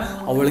ಕೇಳಿದಾಗ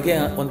ಅವಳಿಗೆ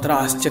ಒಂಥರ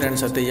ಆಶ್ಚರ್ಯ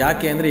ಅನಿಸುತ್ತೆ.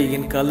 ಯಾಕೆ ಅಂದರೆ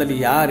ಈಗಿನ ಕಾಲದಲ್ಲಿ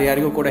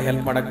ಯಾರಿಗೂ ಕೂಡ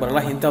ಹೆಲ್ಪ್ ಮಾಡೋಕ್ಕೆ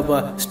ಬರಲ್ಲ. ಇಂಥ ಒಬ್ಬ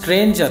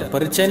ಸ್ಟ್ರೇಂಜರ್,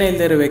 ಪರಿಚಯನೇ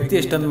ಇಲ್ಲದೆ ಇರೋ ವ್ಯಕ್ತಿ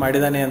ಎಷ್ಟೊಂದು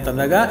ಮಾಡಿದ್ದಾನೆ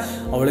ಅಂತಂದಾಗ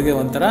ಅವಳಿಗೆ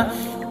ಒಂಥರ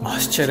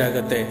ಆಶ್ಚರ್ಯ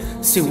ಆಗುತ್ತೆ.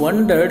 C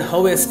wondered how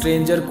A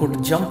stranger could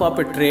jump up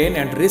A train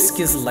and risk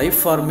is life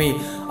for me.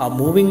 ಆ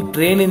ಮೂವಿಂಗ್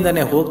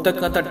ಟ್ರೈನಿಂದನೇ,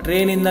 ಹೋಗ್ತಕ್ಕಂಥ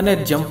ಟ್ರೈನಿಂದನೇ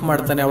ಜಂಪ್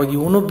ಮಾಡ್ತಾನೆ. ಅವಾಗ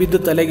ಇವನು ಬಿದ್ದು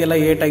ತಲೆಗೆಲ್ಲ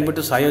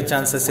ಏಟಾಗಿಬಿಟ್ಟು ಸಾಯೋ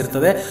ಚಾನ್ಸಸ್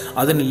ಇರ್ತದೆ.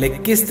 ಅದನ್ನು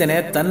ಲೆಕ್ಕಿಸ್ತೇನೆ,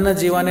 ತನ್ನ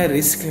ಜೀವನೇ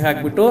ರಿಸ್ಕ್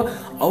ಹಾಕಿಬಿಟ್ಟು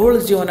ಅವಳ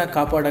ಜೀವನ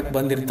ಕಾಪಾಡೋಕ್ಕೆ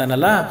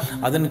ಬಂದಿರ್ತಾನಲ್ಲ,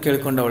 ಅದನ್ನು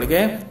ಕೇಳ್ಕೊಂಡು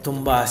ಅವಳಿಗೆ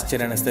ತುಂಬ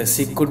ಆಶ್ಚರ್ಯ ಅನ್ನಿಸ್ತದೆ.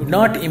 She could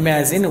not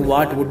imagine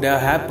what would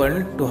have happen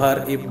to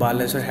her if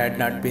Baleshwar had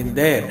not been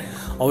there.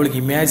 ಅವಳಿಗೆ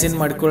ಇಮ್ಯಾಜಿನ್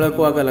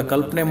ಮಾಡ್ಕೊಳ್ಳೋಕ್ಕೂ ಆಗಲ್ಲ,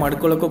 ಕಲ್ಪನೆ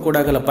ಮಾಡ್ಕೊಳ್ಳೋಕ್ಕೂ ಕೂಡ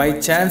ಆಗಲ್ಲ. ಬೈ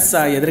ಚಾನ್ಸ್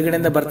ಆ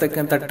ಎದುರುಗಡೆಯಿಂದ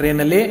ಬರ್ತಕ್ಕಂಥ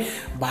ಟ್ರೈನಲ್ಲಿ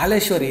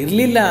ಬಾಲೇಶ್ವರ್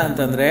ಇರಲಿಲ್ಲ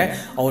ಅಂತಂದರೆ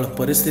ಅವಳ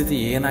ಪರಿಸ್ಥಿತಿ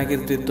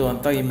ಏನಾಗಿರ್ತಿತ್ತು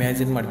ಅಂತ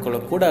ಇಮ್ಯಾಜಿನ್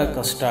ಮಾಡ್ಕೊಳ್ಳೋಕೆ ಕೂಡ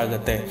ಕಷ್ಟ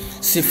ಆಗುತ್ತೆ.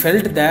 C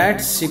felt that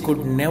she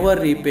could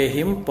never repay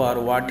him for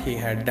what he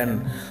had done.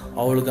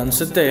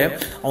 ಅವಳಿಗನ್ಸುತ್ತೆ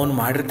ಅವನು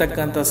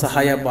ಮಾಡಿರ್ತಕ್ಕಂಥ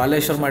ಸಹಾಯ,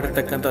 ಬಾಲೇಶ್ವರ್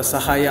ಮಾಡಿರ್ತಕ್ಕಂಥ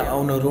ಸಹಾಯ,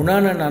 ಅವನ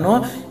ಋಣನ ನಾನು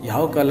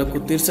ಯಾವ ಕಾಲಕ್ಕೂ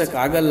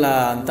ತೀರ್ಸೋಕ್ಕಾಗಲ್ಲ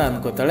ಅಂತ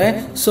ಅನ್ಕೋತಾಳೆ.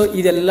 ಸೊ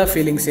ಇದೆಲ್ಲ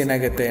ಫೀಲಿಂಗ್ಸ್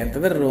ಏನಾಗುತ್ತೆ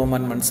ಅಂತಂದರೆ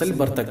ರೋಮನ್ ಮನಸ್ಸಲ್ಲಿ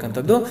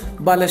ಬರ್ತಕ್ಕಂಥದ್ದು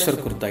ಬಾಲೇಶ್ವರ್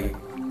ಕುರಿತಾಗಿ.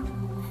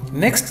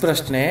 ನೆಕ್ಸ್ಟ್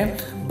ಪ್ರಶ್ನೆ,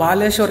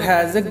 Baleshwar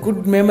has A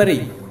good memory.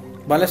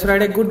 Baleshwar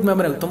had A good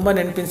memory, ತುಂಬ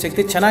ನೆನಪಿನ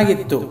ಶಕ್ತಿ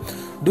ಚೆನ್ನಾಗಿತ್ತು.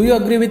 Do you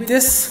agree with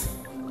this?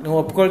 ನೀವು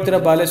ಒಪ್ಕೊಳ್ತೀರಾ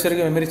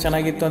ಬಾಲೇಶ್ವರ್ಗೆ ಮೆಮರಿ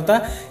ಚೆನ್ನಾಗಿತ್ತು ಅಂತ?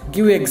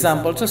 Give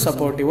examples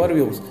support your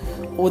views.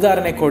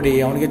 ಉದಾಹರಣೆ ಕೊಡಿ,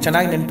 ಅವನಿಗೆ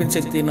ಚೆನ್ನಾಗಿ ನೆನಪಿನ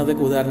ಶಕ್ತಿ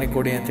ಅನ್ನೋದಕ್ಕೆ ಉದಾಹರಣೆ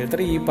ಕೊಡಿ ಅಂತ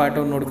ಹೇಳ್ತಾರೆ. ಈ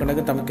ಪಾಠವನ್ನು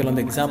ನೋಡ್ಕೊಂಡಾಗ ತಮಗೆ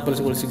ಕೆಲವೊಂದು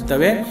ಎಕ್ಸಾಂಪಲ್ಸ್ಗಳು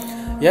ಸಿಗ್ತವೆ.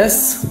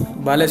 S,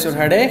 Baleshwar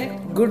had A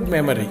good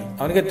memory,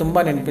 ಅವನಿಗೆ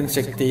ತುಂಬ ನೆನಪಿನ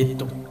ಶಕ್ತಿ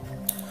ಇತ್ತು.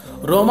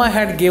 ರೋಮಾ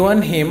had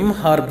given him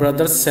her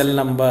brothers cell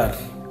number.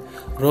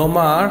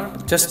 ರೋಮಾ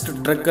just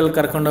ಟ್ರಕ್ಕಲ್ಲಿ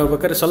ಕರ್ಕೊಂಡು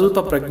ಹೋಗ್ಬೇಕಾದ್ರೆ ಸ್ವಲ್ಪ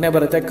ಪ್ರಜ್ಞೆ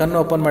ಬರುತ್ತೆ. ಕಣ್ಣು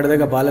ಓಪನ್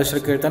ಮಾಡಿದಾಗ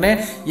ಬಾಲೇಶ್ವರ್ ಕೇಳ್ತಾನೆ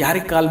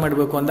ಯಾರಿಗೆ ಕಾಲ್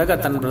ಮಾಡಬೇಕು ಅಂದಾಗ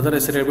ತನ್ನ ಬ್ರದರ್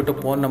ಹೆಸರು ಹೇಳ್ಬಿಟ್ಟು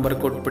ಫೋನ್ ನಂಬರ್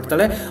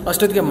ಕೊಟ್ಬಿಡ್ತಾಳೆ.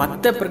 ಅಷ್ಟೊತ್ತಿಗೆ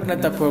ಮತ್ತೆ ಪ್ರಜ್ಞೆ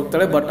ತಪ್ಪಿ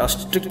ಹೋಗ್ತಾಳೆ. ಬಟ್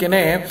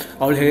ಅಷ್ಟಕ್ಕೇ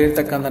ಅವಳು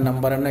ಹೇಳಿರ್ತಕ್ಕಂಥ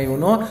ನಂಬರನ್ನು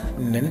ಇವನು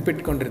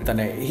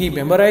ನೆನ್ಪಿಟ್ಕೊಂಡಿರ್ತಾನೆ. ಹಿ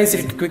memorise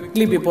it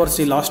quickly before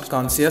C last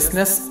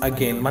consciousness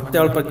again. ಮತ್ತೆ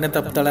ಅವಳು ಪ್ರಜ್ಞೆ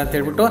ತಪ್ತಾಳೆ ಅಂತ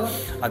ಹೇಳ್ಬಿಟ್ಟು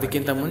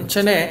ಅದಕ್ಕಿಂತ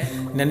ಮುಂಚೆನೇ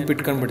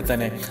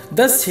ನೆನ್ಪಿಟ್ಕೊಂಡ್ಬಿಡ್ತಾನೆ.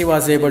 ದಸ್ he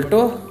was able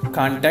to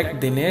contact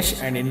Dinesh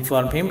and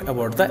inform him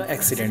about the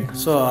accident.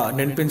 So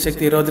ನೆನಪಿನ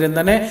ಶಕ್ತಿ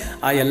ಇರೋದ್ರಿಂದನೇ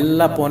ಆ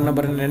ಎಲ್ಲ ಫೋನ್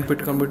ನಂಬರ್ನ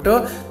ನೆನ್ಪಿಟ್ಕೊಂಡ್ಬಿಟ್ಟು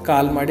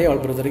ಕಾಲ್ ಮಾಡಿ ಅವಳ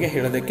ಬ್ರದರ್ಗೆ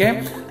ಹೇಳೋದಕ್ಕೆ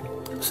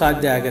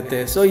ಸಾಧ್ಯ ಆಗುತ್ತೆ.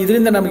 ಸೊ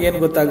ಇದರಿಂದ ನಮಗೇನು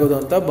ಗೊತ್ತಾಗೋದು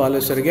ಅಂತ,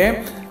 ಬಾಲೇಶ್ವರ್ಗೆ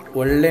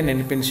ಒಳ್ಳೆ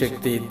ನೆನಪಿನ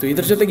ಶಕ್ತಿ ಇತ್ತು.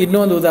 ಇದ್ರ ಜೊತೆಗೆ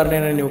ಇನ್ನೊಂದು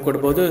ಉದಾಹರಣೆಯನ್ನು ನೀವು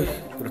ಕೊಡ್ಬೋದು.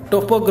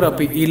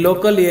 ಟೋಪೋಗ್ರಫಿ, ಈ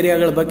ಲೋಕಲ್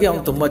ಏರಿಯಾಗಳ ಬಗ್ಗೆ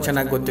ಅವ್ನು ತುಂಬ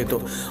ಚೆನ್ನಾಗಿ ಗೊತ್ತಿತ್ತು.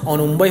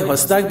 ಅವನು ಮುಂಬೈ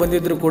ಹೊಸದಾಗಿ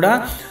ಬಂದಿದ್ರು ಕೂಡ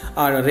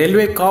ಆ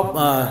ರೈಲ್ವೆ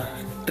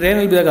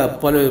ಟ್ರೈನಲ್ಲಿ ಬಿದ್ದಾಗ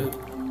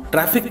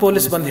ಟ್ರಾಫಿಕ್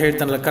ಪೊಲೀಸ್ ಬಂದು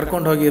ಹೇಳ್ತಾನಲ್ಲ,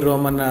 ಕರ್ಕೊಂಡು ಹೋಗಿ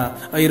ರೋಮನ್ನ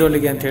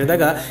ಐರೋಲಿಗೆ ಅಂತ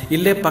ಹೇಳಿದಾಗ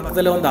ಇಲ್ಲೇ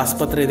ಪಕ್ಕದಲ್ಲೇ ಒಂದು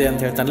ಆಸ್ಪತ್ರೆ ಇದೆ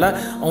ಅಂತ ಹೇಳ್ತಾನಲ್ಲ,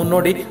 ಅವ್ನು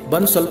ನೋಡಿ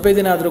ಬಂದು ಸ್ವಲ್ಪ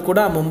ದಿನ ಆದರೂ ಕೂಡ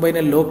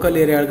ಮುಂಬೈನಲ್ಲಿ ಲೋಕಲ್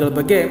ಏರಿಯಾಗಳ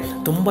ಬಗ್ಗೆ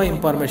ತುಂಬ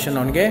ಇನ್ಫಾರ್ಮೇಷನ್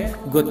ಅವನಿಗೆ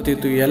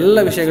ಗೊತ್ತಿತ್ತು. ಎಲ್ಲ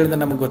ವಿಷಯಗಳಿಂದ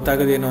ನಮಗೆ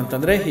ಗೊತ್ತಾಗೋದೇನು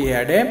ಅಂತಂದರೆ he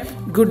had A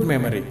good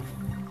memory.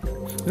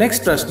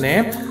 Next ಪ್ರಶ್ನೆ,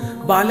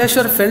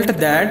 Baleshwar felt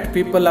that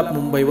people of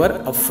Mumbai var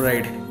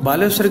afraid.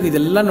 ಬಾಲೇಶ್ವರ್ಗೆ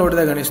ಇದೆಲ್ಲ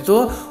ನೋಡಿದಾಗ ಅನಿಸ್ತು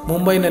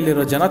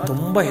ಮುಂಬೈನಲ್ಲಿರೋ ಜನ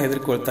ತುಂಬ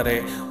ಹೆದರ್ಕೊಳ್ತಾರೆ.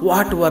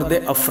 What were they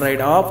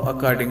afraid of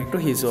according to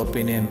his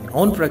opinion?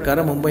 ಅವನ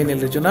ಪ್ರಕಾರ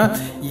ಮುಂಬೈನಲ್ಲಿರೋ ಜನ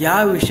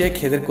ಯಾವ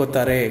ವಿಷಯಕ್ಕೆ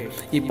ಹೆದರ್ಕೋತಾರೆ?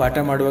 ಈ ಪಾಠ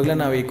ಮಾಡುವಾಗಲೇ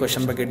ನಾವು ಈ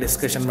ಕ್ವಶನ್ ಬಗ್ಗೆ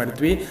ಡಿಸ್ಕಷನ್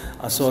ಮಾಡ್ತೀವಿ.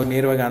 ಸೊ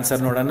ನೇರವಾಗಿ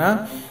ಆನ್ಸರ್ ನೋಡೋಣ.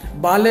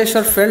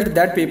 Baleshwar felt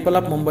that people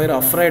of Mumbai R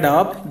afraid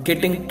of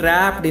getting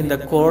trapped in the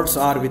courts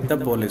R with the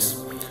police.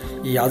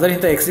 ಈ ಯಾವುದಾದ್ರು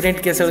ಇಂಥ ಆಕ್ಸಿಡೆಂಟ್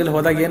ಕೇಸ್ಗಳಲ್ಲಿ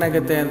ಹೋದಾಗ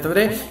ಏನಾಗುತ್ತೆ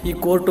ಅಂತಂದರೆ ಈ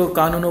ಕೋರ್ಟು,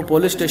 ಕಾನೂನು,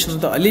 ಪೊಲೀಸ್ ಸ್ಟೇಷನ್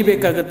ಅಂತ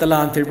ಅಲಿಬೇಕಾಗತ್ತಲ್ಲ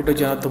ಅಂತ ಹೇಳ್ಬಿಟ್ಟು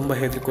ಜನ ತುಂಬ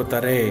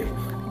ಹೆದರ್ಕೋತಾರೆ.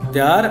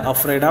 They are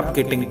afraid of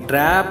getting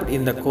trapped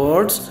in the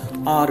courts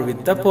R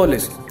with the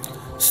police.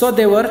 So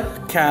they were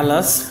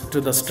callus to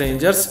the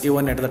stranger's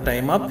even at the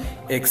time of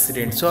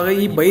accident. So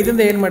ಈ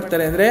ಬೈದಿಂದ ಏನು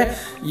ಮಾಡ್ತಾರೆ ಅಂದರೆ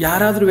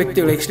ಯಾರಾದರೂ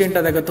ವ್ಯಕ್ತಿಗಳು ಆಕ್ಸಿಡೆಂಟ್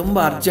ಆದಾಗ ತುಂಬ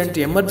ಅರ್ಜೆಂಟ್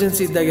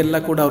ಎಮರ್ಜೆನ್ಸಿ ಇದ್ದಾಗೆಲ್ಲ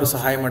ಕೂಡ ಅವರು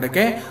ಸಹಾಯ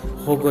ಮಾಡೋಕ್ಕೆ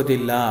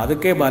ಹೋಗೋದಿಲ್ಲ.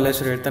 ಅದಕ್ಕೆ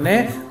ಬಾಲೇಶ್ವರ್ ಹೇಳ್ತಾನೆ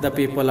the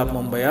people of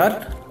Mumbai R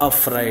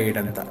afraid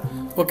ಅಂತ.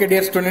 ಓಕೆ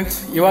ಡಿಯರ್ ಸ್ಟೂಡೆಂಟ್ಸ್,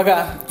 ಇವಾಗ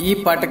ಈ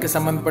ಪಾಠಕ್ಕೆ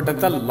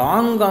ಸಂಬಂಧಪಟ್ಟಂಥ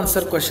ಲಾಂಗ್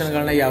ಆನ್ಸರ್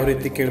ಕ್ವಶನ್ಗಳನ್ನ ಯಾವ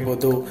ರೀತಿ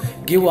ಕೇಳ್ಬೋದು,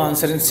 give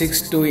answer in 6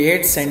 to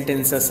 8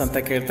 sentences ಅಂತ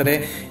ಕೇಳ್ತಾರೆ.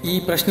 ಈ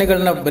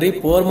ಪ್ರಶ್ನೆಗಳನ್ನ ಬರೀ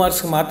 4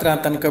 ಮಾರ್ಕ್ಸ್ ಮಾತ್ರ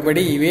ಅಂತ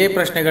ಅನ್ಕೋಬೇಡಿ. ಇವೇ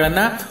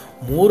ಪ್ರಶ್ನೆಗಳನ್ನು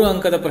 3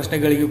 ಅಂಕದ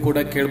ಪ್ರಶ್ನೆಗಳಿಗೂ ಕೂಡ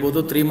ಕೇಳ್ಬೋದು,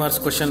 3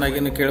 ಮಾರ್ಕ್ಸ್ ಕ್ವಶನ್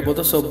ಆಗಿನೂ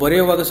ಕೇಳ್ಬೋದು. ಸೊ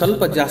ಬರೆಯುವಾಗ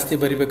ಸ್ವಲ್ಪ ಜಾಸ್ತಿ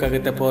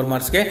ಬರೀಬೇಕಾಗುತ್ತೆ 4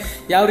 ಮಾರ್ಕ್ಸ್ಗೆ.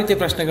 ಯಾವ ರೀತಿ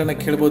ಪ್ರಶ್ನೆಗಳನ್ನ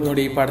ಕೇಳ್ಬೋದು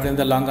ನೋಡಿ ಈ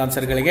ಪಾಠದಿಂದ long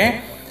ಆನ್ಸರ್ಗಳಿಗೆ.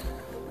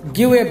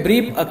 Give A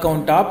brief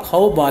account of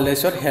how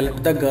Baleshwar help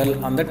the girl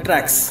on the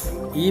tracks.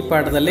 ಈ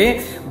ಪಾಠದಲ್ಲಿ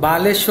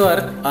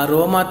ಬಾಲೇಶ್ವರ್ ಆ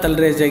ರೋಮಾ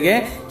ತಲ್ರೇಜೆಗೆ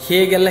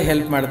ಹೇಗೆಲ್ಲ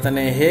ಹೆಲ್ಪ್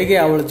ಮಾಡ್ತಾನೆ, ಹೇಗೆ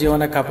ಅವಳ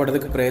ಜೀವನ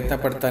ಕಾಪಾಡೋದಕ್ಕೆ ಪ್ರಯತ್ನ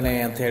ಪಡ್ತಾನೆ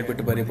ಅಂತ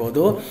ಹೇಳ್ಬಿಟ್ಟು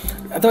ಬರಿಬೋದು.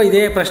 ಅಥವಾ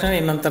ಇದೇ ಪ್ರಶ್ನೆ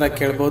ಇನ್ನೊಂಥರ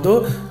ಕೇಳ್ಬೋದು,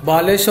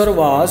 Baleshwar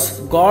was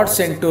god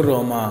sent to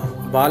ರೋಮಾ.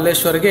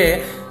 ಬಾಲೇಶ್ವರ್ಗೆ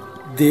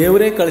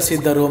ದೇವರೇ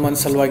ಕಳಿಸಿದ್ದ ರೋಮನ್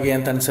ಸಲುವಾಗಿ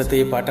ಅಂತ ಅನ್ಸುತ್ತೆ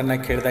ಈ ಪಾಠನ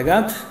ಕೇಳಿದಾಗ.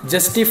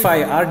 Justify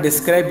R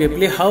describe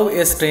ಎಬ್ಲಿ how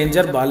A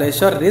stranger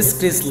Baleshwar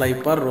risk is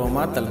life for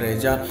ರೋಮಾ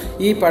Talreja.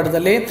 ಈ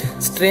ಪಾಠದಲ್ಲಿ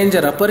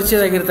ಸ್ಟ್ರೇಂಜರ್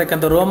ಅಪರಿಚಿತ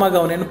ಆಗಿರ್ತಕ್ಕಂಥ ರೋಮಾಗ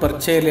ಅವನೇನು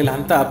ಪರಿಚಯ ಇರಲಿಲ್ಲ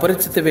ಅಂತ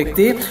ಅಪರಿಚಿತ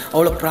ವ್ಯಕ್ತಿ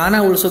ಅವಳು ಪ್ರಾಣ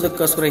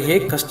ಉಳಿಸೋದಕ್ಕೋಸ್ಕರ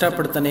ಹೇಗೆ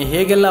ಕಷ್ಟಪಡ್ತಾನೆ,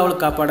 ಹೇಗೆಲ್ಲ ಅವಳು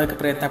ಕಾಪಾಡೋಕ್ಕೆ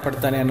ಪ್ರಯತ್ನ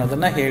ಪಡ್ತಾನೆ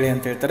ಅನ್ನೋದನ್ನ ಹೇಳಿ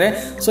ಅಂತ ಹೇಳ್ತಾರೆ.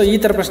 ಸೊ ಈ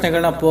ಥರ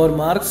ಪ್ರಶ್ನೆಗಳನ್ನ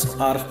 4 ಮಾರ್ಕ್ಸ್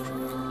ಆರ್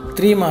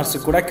 3 ಮಾರ್ಕ್ಸ್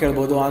ಕೂಡ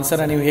ಕೇಳ್ಬೋದು.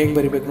 ಆನ್ಸರ್ನ ನೀವು ಹೇಗೆ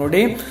ಬರಿಬೇಕು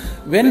ನೋಡಿ.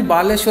 When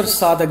Baleshwar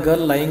saw the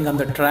girl lying on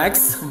the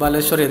tracks.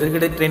 Baleshwar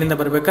ಎದುರುಗಡೆ ಟ್ರೈನಿಂದ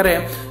ಬರ್ಬೇಕಾದ್ರೆ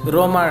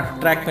ರೋಮಾ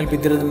ಟ್ರ್ಯಾಕ್ ಮೇಲೆ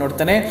ಬಿದ್ದಿರೋದನ್ನ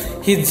ನೋಡ್ತಾನೆ.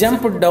 ಹಿ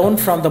jump down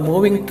from the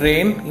moving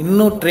train.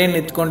 ಇನ್ನೂ train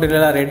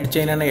ನಿಂತ್ಕೊಂಡಿರಲಿಲ್ಲ, red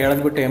ಚೈನನ್ನು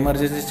ಎಳೆದ್ಬಿಟ್ಟು,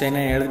 emergency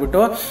ಚೈನನ್ನು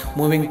ಎಳೆದ್ಬಿಟ್ಟು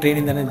moving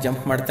ಟ್ರೈನಿಂದನೇ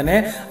jump ಮಾಡ್ತಾನೆ.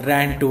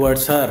 ರ್ಯಾನ್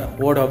ಟುವರ್ಡ್ಸ್ ಹರ್,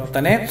 ಓಡ್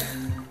ಹೋಗ್ತಾನೆ.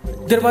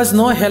 There was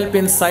no help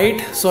in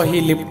site, so he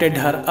lifted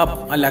Har up.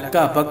 ಅಲ್ಲಿ ಅಕ್ಕ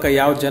ಪಕ್ಕ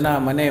ಯಾವ ಜನ,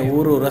 ಮನೆ,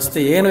 ಊರು,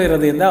 ರಸ್ತೆ ಏನೂ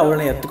ಇರೋದ್ರಿಂದ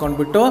ಅವಳನ್ನ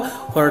ಎತ್ಕೊಂಡ್ಬಿಟ್ಟು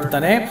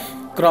ಹೊರಡ್ತಾನೆ.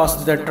 Cross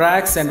the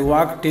tracks and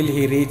walk till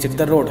he reach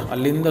the road.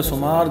 ಅಲ್ಲಿಂದ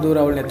ಸುಮಾರು ದೂರ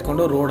ಅವಳನ್ನ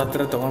ಎತ್ಕೊಂಡು ರೋಡ್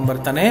ಹತ್ರ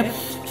ತೊಗೊಂಡ್ಬರ್ತಾನೆ.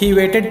 ಹಿ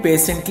weighted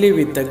patiently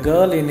with the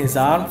girl in his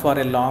arm for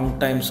A long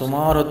time.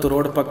 ಸುಮಾರು ಹೊತ್ತು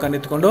ರೋಡ್ ಪಕ್ಕ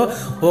ನಿಂತ್ಕೊಂಡು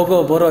ಹೋಗೋ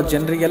ಬರೋ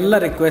ಜನರಿಗೆಲ್ಲ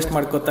ರಿಕ್ವೆಸ್ಟ್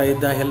ಮಾಡ್ಕೋತಾ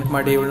ಇದ್ದ, ಹೆಲ್ಪ್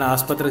ಮಾಡಿ ಇವಳನ್ನ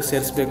ಆಸ್ಪತ್ರೆಗೆ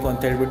ಸೇರಿಸಬೇಕು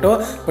ಅಂತ ಹೇಳ್ಬಿಟ್ಟು.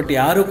 ಬಟ್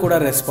ಯಾರೂ ಕೂಡ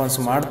ರೆಸ್ಪಾನ್ಸ್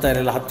ಮಾಡ್ತಾ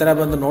ಇರಲಿಲ್ಲ. ಹತ್ತಿರ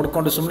ಬಂದು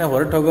ನೋಡಿಕೊಂಡು ಸುಮ್ಮನೆ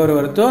ಹೊರಟು ಹೋಗೋರು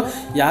ಹೊರತು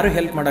ಯಾರೂ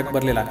ಹೆಲ್ಪ್ ಮಾಡೋಕ್ಕೆ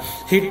ಬರಲಿಲ್ಲ.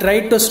 He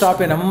tried to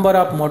stop A number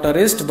of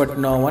ಮೋಟರಿಸ್ಟ್ but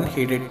no one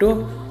ಹೀಡೆಡ್ to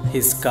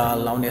his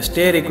ಕಾಲ್. ಅವನು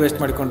ಎಷ್ಟೇ ರಿಕ್ವೆಸ್ಟ್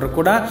ಮಾಡಿಕೊಂಡ್ರು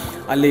ಕೂಡ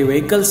ಅಲ್ಲಿ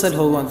ವೆಹಿಕಲ್ಸಲ್ಲಿ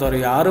ಹೋಗುವಂಥವ್ರು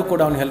ಯಾರು ಕೂಡ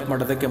ಅವ್ನು ಹೆಲ್ಪ್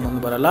ಮಾಡೋದಕ್ಕೆ ಮುಂದೆ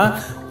ಬರಲ್ಲ.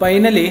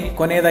 ಫೈನಲಿ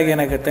ಕೊನೆಯದಾಗಿ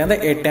ಏನಾಗುತ್ತೆ ಅಂದರೆ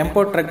A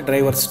tempo truck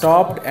driver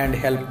stopped and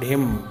helped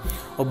him.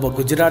 ಒಬ್ಬ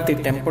ಗುಜರಾತಿ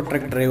ಟೆಂಪೋ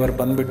ಟ್ರಕ್ ಡ್ರೈವರ್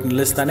ಬಂದ್ಬಿಟ್ಟು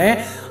ನಿಲ್ಲಿಸ್ತಾನೆ.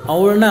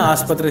 ಅವಳನ್ನ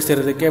ಆಸ್ಪತ್ರೆಗೆ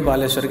ಸೇರೋದಕ್ಕೆ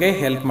ಬಾಲೇಶ್ವರ್ಗೆ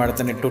ಹೆಲ್ಪ್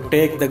ಮಾಡ್ತಾನೆ. To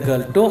take the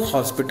girl to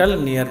hospital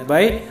near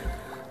by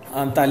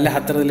ಅಂತ ಅಲ್ಲೇ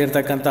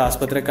ಹತ್ತಿರದಲ್ಲಿರ್ತಕ್ಕಂಥ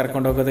ಆಸ್ಪತ್ರೆಗೆ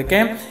ಕರ್ಕೊಂಡು ಹೋಗೋದಕ್ಕೆ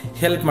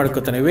help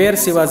ಮಾಡ್ಕೋತಾನೆ. Wear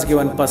C was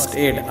given first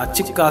aid. ಆ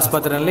ಚಿಕ್ಕ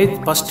ಆಸ್ಪತ್ರೆಯಲ್ಲಿ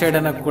ಫಸ್ಟ್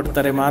ಏಡನ್ನು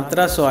ಕೊಡ್ತಾರೆ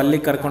ಮಾತ್ರ. ಸೊ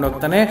ಅಲ್ಲಿ ಕರ್ಕೊಂಡು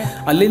ಹೋಗ್ತಾನೆ.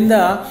 ಅಲ್ಲಿಂದ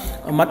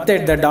ಮತ್ತೆ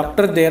the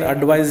doctor there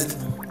advised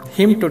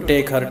him to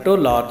take her to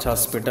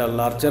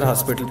larger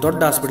hospital, ದೊಡ್ಡ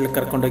ಹಾಸ್ಪಿಟ್ಲಿಗೆ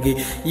ಕರ್ಕೊಂಡೋಗಿ,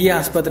 ಈ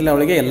ಆಸ್ಪತ್ರೆಯಲ್ಲಿ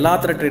ಅವಳಿಗೆ ಎಲ್ಲ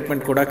ಥರ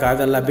ಟ್ರೀಟ್ಮೆಂಟ್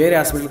ಕೊಡೋಕ್ಕಾಗಲ್ಲ, ಬೇರೆ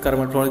ಹಾಸ್ಪಿಟ್ಲಿಗೆ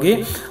ಕರ್ಕೊಂಡೋಗಿ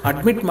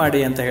ಅಡ್ಮಿಟ್ ಮಾಡಿ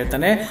ಅಂತ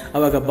ಹೇಳ್ತಾನೆ.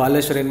 ಅವಾಗ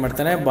ಬಾಲೇಶ್ವರ್ ಏನು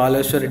ಮಾಡ್ತಾನೆ,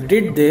 Baleshwar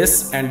did this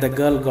and the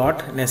girl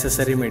got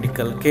necessary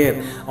medical care.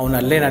 ಅವನು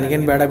ಅಲ್ಲೇ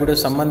ನನಗೇನು ಬೇಡ ಬಿಡು,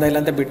 ಸಂಬಂಧ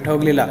ಇಲ್ಲ ಅಂತ ಬಿಟ್ಟು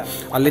ಹೋಗಲಿಲ್ಲ.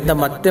 ಅಲ್ಲಿಂದ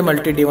ಮತ್ತೆ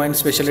ಮಲ್ಟಿ ಡಿವೈನ್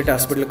ಸ್ಪೆಷಾಲಿಟಿ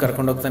ಹಾಸ್ಪಿಟ್ಲಿಗೆ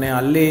ಕರ್ಕೊಂಡು ಹೋಗ್ತಾನೆ.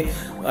 ಅಲ್ಲಿ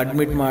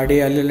ಅಡ್ಮಿಟ್ ಮಾಡಿ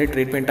ಅಲ್ಲಿ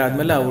ಟ್ರೀಟ್ಮೆಂಟ್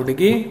ಆದಮೇಲೆ ಆ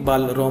ಹುಡುಗಿ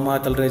ರೋಮಾ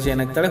ತಲ್ರೇಜ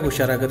ಏನಾಗ್ತಾಳೆ,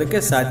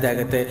 ಹುಷಾರಾಗೋದಕ್ಕೆ ಸಾಧ್ಯ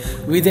ಆಗುತ್ತೆ.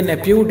 Within A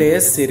few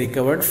days C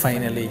recovered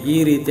finally. ಈ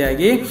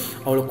ರೀತಿಯಾಗಿ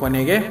ಅವಳು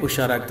ಕೊನೆಗೆ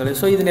ಹುಷಾರಾಗ್ತಾಳೆ.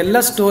 ಸೊ ಇದನ್ನೆಲ್ಲ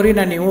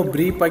ಸ್ಟೋರಿನ ನೀವು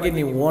ಬ್ರೀಫಾಗಿ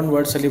ನೀವು ಓನ್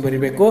ವರ್ಡ್ಸಲ್ಲಿ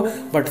ಬರೀಬೇಕು.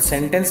 ಬಟ್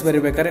ಸೆಂಟೆನ್ಸ್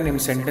ಬರೀಬೇಕಾದ್ರೆ ನಿಮ್ಮ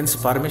ಸೆಂಟೆನ್ಸ್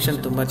ಫಾರ್ಮೇಷನ್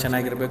ತುಂಬ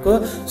ಚೆನ್ನಾಗಿರಬೇಕು.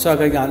 ಸೊ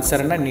ಹಾಗಾಗಿ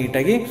ಆನ್ಸರನ್ನು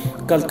ನೀಟಾಗಿ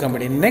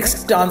ಕಲ್ತ್ಕೊಂಬಿಡಿ.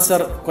 ನೆಕ್ಸ್ಟ್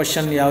ಆನ್ಸರ್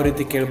ಕ್ವಶನ್ ಯಾವ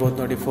ರೀತಿ ಕೇಳ್ಬೋದು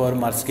ನೋಡಿ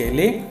 4 ಮಾರ್ಕ್ಸ್ಗೆ.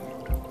 ಇಲ್ಲಿ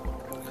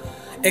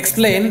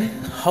explain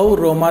how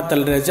ರೋಮಾ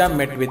Talreja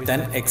met with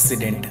on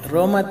accident.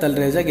 ರೋಮಾ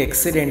ತಲ್ರೇಜಾಗೆ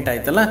accident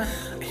ಆಯ್ತಲ್ಲ,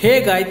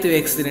 ಹೇಗಾಯಿತು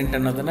ಆಕ್ಸಿಡೆಂಟ್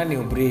ಅನ್ನೋದನ್ನು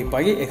ನೀವು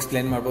ಬ್ರೀಫಾಗಿ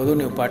ಎಕ್ಸ್ಪ್ಲೇನ್ ಮಾಡ್ಬೋದು.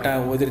 ನೀವು ಪಾಠ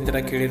ಓದಿರ್ತೀರ,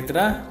 ಕೇಳಿರ್ತೀರ,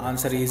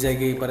 ಆನ್ಸರ್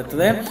ಈಸಿಯಾಗಿ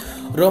ಬರ್ತದೆ.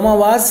 ರೋಮಾ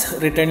ವಾಸ್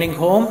ರಿಟರ್ನಿಂಗ್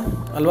ಹೋಮ್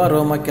ಅಲ್ವಾ.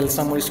 ರೋಮಾ ಕೆಲಸ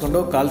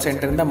ಮುಗಿಸ್ಕೊಂಡು ಕಾಲ್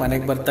ಸೆಂಟರಿಂದ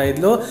ಮನೆಗೆ ಬರ್ತಾ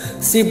ಇದ್ಲು.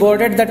 C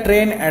boarded the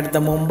train at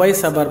the Mumbai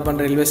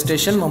suburban railway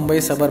station. Mumbai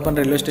suburban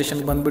railway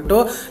ಸ್ಟೇಷನ್ಗೆ ಬಂದುಬಿಟ್ಟು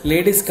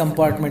ಲೇಡೀಸ್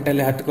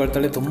ಕಂಪಾರ್ಟ್ಮೆಂಟಲ್ಲಿ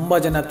ಹತ್ಕೊಳ್ತಾಳೆ. ತುಂಬ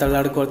ಜನ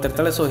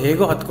ತಳ್ಳಾಡ್ಕೊಳ್ತಿರ್ತಾಳೆ. ಸೊ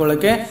ಹೇಗೋ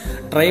ಹತ್ಕೊಳ್ಳೋಕ್ಕೆ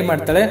ಟ್ರೈ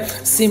ಮಾಡ್ತಾಳೆ.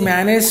 C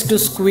manage to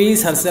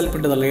squeeze Har self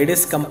into the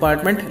ladies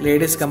compartment.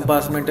 Ladies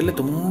ಕಂಪಾರ್ಟ್ಮೆಂಟಲ್ಲಿ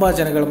ತುಂಬ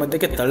ಜನಗಳ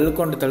ಮಧ್ಯಕ್ಕೆ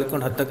ತಳ್ಕೊಂಡು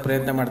ಹತ್ತಕ್ಕೆ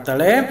ಪ್ರಯತ್ನ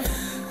ಮಾಡ್ತಾಳೆ.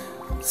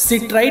 C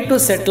try to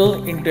settle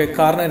in to A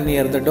corner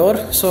near the door.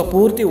 So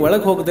ಪೂರ್ತಿ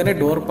ಒಳಗೆ ಹೋಗದೇನೆ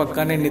ಡೋರ್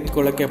ಪಕ್ಕನೇ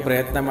ನಿಂತ್ಕೊಳ್ಳೋಕ್ಕೆ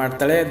ಪ್ರಯತ್ನ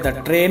ಮಾಡ್ತಾಳೆ. The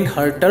train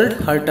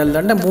ಹರ್ಟಲ್ಡ್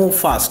and move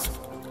fast.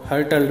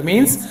 ಹರ್ಟಲ್ಡ್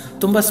means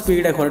ತುಂಬ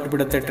ಸ್ಪೀಡಾಗಿ ಹೊರಟು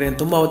ಬಿಡುತ್ತೆ ಟ್ರೈನ್.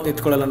 ತುಂಬ ಹೊತ್ತು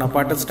ನಿಂತ್ಕೊಳ್ಳಲ್ಲ. ನಾವು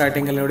ಪಾಠದ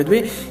ಸ್ಟಾರ್ಟಿಂಗಲ್ಲಿ ನೋಡಿದ್ವಿ,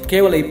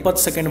 ಕೇವಲ 20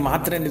 ಸೆಕೆಂಡ್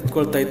ಮಾತ್ರ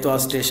ನಿಂತ್ಕೊಳ್ತಾ ಇತ್ತು ಆ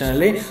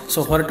ಸ್ಟೇಷನಲ್ಲಿ.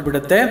 ಸೊ ಹೊರಟು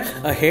ಬಿಡುತ್ತೆ.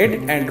 Head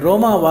and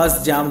ರೋಮಾ was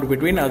jammed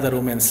between other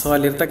women's. So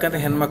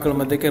ಅಲ್ಲಿರ್ತಕ್ಕಂಥ ಹೆಣ್ಮಕ್ಳ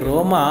ಮಧ್ಯಕ್ಕೆ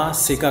ರೋಮಾ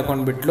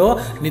ಸಿಕ್ಕಾಕೊಂಡ್ಬಿಟ್ಲು.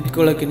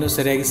 ನಿಂತ್ಕೊಳ್ಳೋಕೆ ಇನ್ನೂ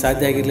ಸರಿಯಾಗಿ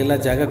ಸಾಧ್ಯ ಆಗಿರಲಿಲ್ಲ,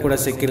 ಜಾಗ ಕೂಡ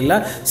ಸಿಕ್ಕಿರಲಿಲ್ಲ.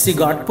 C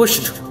got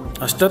pushed.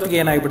 ಅಷ್ಟೊತ್ತಿಗೆ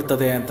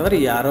ಏನಾಗಿಬಿಡ್ತದೆ ಅಂತಂದರೆ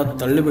ಯಾರೋ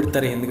ತಳ್ಳಿ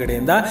ಬಿಡ್ತಾರೆ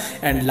ಹಿಂದ್ಗಡೆಯಿಂದ.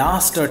 ಆ್ಯಂಡ್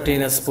ಲಾಸ್ಟ್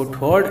ಟ್ರೈನ್ ಹಸ್ ಪುಟ್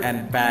ಹೋಲ್ಡ್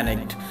ಆ್ಯಂಡ್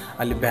ಪ್ಯಾನಿಕ್ಡ್.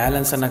 ಅಲ್ಲಿ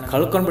ಬ್ಯಾಲೆನ್ಸನ್ನು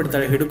ಕಳ್ಕೊಂಡು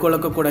ಬಿಡ್ತಾಳೆ,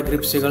 ಹಿಡ್ಕೊಳ್ಳೋಕ್ಕೂ ಕೂಡ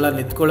ಗ್ರಿಪ್ ಸಿಗೋಲ್ಲ,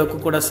 ನಿಂತ್ಕೊಳ್ಳೋಕ್ಕೂ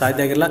ಕೂಡ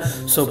ಸಾಧ್ಯ ಆಗಿಲ್ಲ.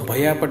 ಸೊ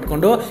ಭಯ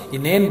ಪಟ್ಕೊಂಡು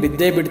ಇನ್ನೇನು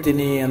ಬಿದ್ದೇ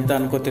ಬಿಡ್ತೀನಿ ಅಂತ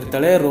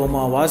ಅನ್ಕೋತಿರ್ತಾಳೆ.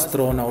 ರೋಮಾ was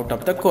throne out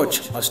of the coach.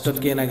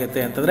 ಅಷ್ಟೊತ್ತಿಗೆ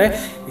ಏನಾಗುತ್ತೆ ಅಂತಂದರೆ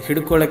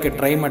ಹಿಡ್ಕೊಳ್ಳೋಕ್ಕೆ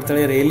ಟ್ರೈ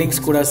ಮಾಡ್ತಾಳೆ,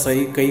 ರೇಲಿಂಗ್ಸ್ ಕೂಡ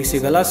ಕೈಗೆ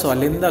ಸಿಗಲ್ಲ. ಸೊ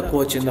ಅಲ್ಲಿಂದ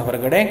ಕೋಚಿಂದ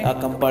ಹೊರಗಡೆ, ಆ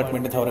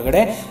ಕಂಪಾರ್ಟ್ಮೆಂಟಿಂದ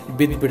ಹೊರಗಡೆ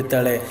ಬಿದ್ದು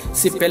ಬಿಡ್ತಾಳೆ.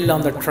 C fell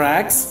on the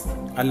tracks.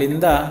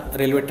 ಅಲ್ಲಿಂದ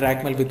ರೈಲ್ವೆ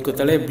ಟ್ರ್ಯಾಕ್ ಮೇಲೆ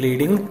ಬಿದ್ಕೋತಾಳೆ,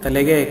 ಬ್ಲೀಡಿಂಗ್,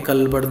 ತಲೆಗೆ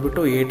ಕಲ್ಲು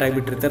ಬಡ್ದ್ಬಿಟ್ಟು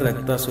ಏಟಾಗಿಬಿಟ್ಟಿರ್ತಾರೆ,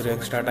 ರಕ್ತ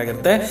ಸುರಿಯೋಕ್ಕೆ ಸ್ಟಾರ್ಟ್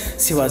ಆಗಿರುತ್ತೆ.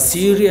 C was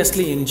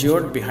seriously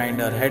ಇಂಜ್ಯೂರ್ಡ್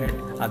behind our head.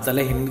 ಆ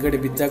ತಲೆ ಹಿಂದ್ಗಡೆ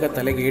ಬಿದ್ದಾಗ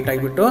ತಲೆಗೆ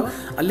ಏಟಾಗಿಬಿಟ್ಟು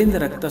ಅಲ್ಲಿಂದ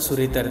ರಕ್ತ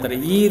ಸುರಿತಾ ಇರ್ತಾರೆ.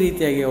 ಈ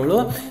ರೀತಿಯಾಗಿ ಅವಳು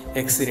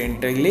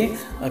ಆಕ್ಸಿಡೆಂಟಲ್ಲಿ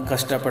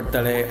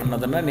ಕಷ್ಟಪಡ್ತಾಳೆ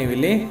ಅನ್ನೋದನ್ನು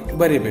ನೀವಿಲ್ಲಿ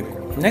ಬರೀಬೇಕು.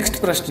 ನೆಕ್ಸ್ಟ್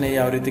ಪ್ರಶ್ನೆ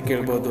ಯಾವ ರೀತಿ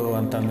ಕೇಳ್ಬೋದು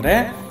ಅಂತಂದರೆ,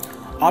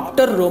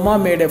 after ರೋಮಾ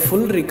made A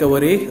full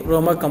recovery,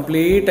 ರೋಮಾ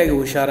ಕಂಪ್ಲೀಟಾಗಿ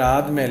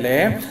ಹುಷಾರಾದಮೇಲೆ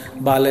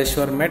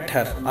ಬಾಲೇಶ್ವರ್ ಮೆಟ್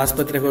ಹರ್.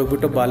 ಆಸ್ಪತ್ರೆಗೆ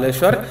ಹೋಗ್ಬಿಟ್ಟು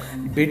ಬಾಲೇಶ್ವರ್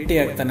ಭೇಟಿ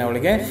ಆಗ್ತಾನೆ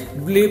ಅವಳಿಗೆ.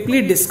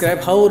 Please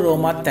describe how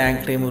ರೋಮಾ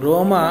thank him.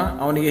 ರೋಮಾ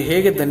ಅವನಿಗೆ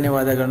ಹೇಗೆ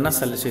ಧನ್ಯವಾದಗಳನ್ನ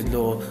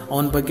ಸಲ್ಲಿಸಿದ್ಲು,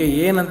 ಅವನ ಬಗ್ಗೆ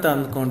ಏನಂತ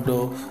ಅಂದ್ಕೊಂಡು,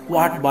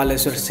 what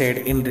Baleshwar seed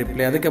in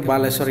reply. ಅದಕ್ಕೆ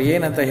ಬಾಲೇಶ್ವರ್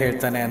ಏನಂತ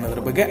ಹೇಳ್ತಾನೆ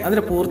ಅನ್ನೋದ್ರ ಬಗ್ಗೆ,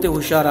 ಅಂದರೆ ಪೂರ್ತಿ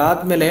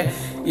ಹುಷಾರಾದಮೇಲೆ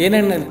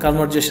ಏನೇನು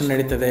ಕನ್ವರ್ಜೇಷನ್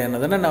ನಡೀತದೆ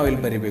ಅನ್ನೋದನ್ನು ನಾವು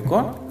ಇಲ್ಲಿ ಬರೀಬೇಕು.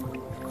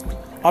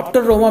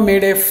 After ರೋಮಾ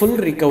made A full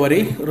recovery,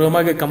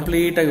 ರೋಮಾಗೆ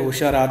ಕಂಪ್ಲೀಟಾಗಿ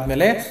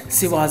ಹುಷಾರಾದಮೇಲೆ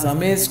C was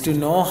amazed to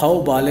know how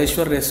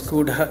Baleshwar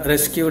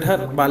rescued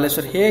ಹರ್.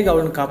 ಬಾಲೇಶ್ವರ್ ಹೇಗೆ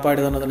ಅವಳನ್ನು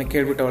ಕಾಪಾಡಿದ ಅನ್ನೋದನ್ನು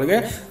ಕೇಳ್ಬಿಟ್ಟು ಅವಳಿಗೆ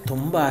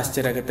ತುಂಬ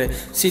ಆಶ್ಚರ್ಯ ಆಗುತ್ತೆ.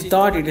 ಸಿ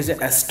ಥಾಟ್ ಇಟ್ ಈಸ್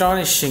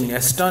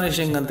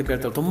ಎಸ್ಟಾನಿಶಿಂಗ್ ಅಂತ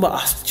ಕೇಳ್ತಾರೆ. ತುಂಬ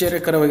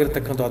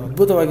ಆಶ್ಚರ್ಯಕರವಾಗಿರ್ತಕ್ಕಂಥ,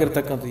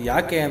 ಅದ್ಭುತವಾಗಿರ್ತಕ್ಕಂಥದ್ದು.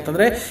 ಯಾಕೆ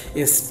ಅಂತಂದರೆ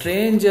A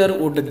stranger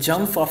wood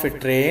jump of A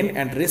train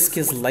and risk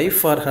his life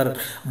for her.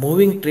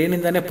 Moving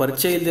ಟ್ರೈನಿಂದಾನೇ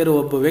ಪರಿಚಯ ಇಲ್ಲದಿರೋ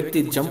ಒಬ್ಬ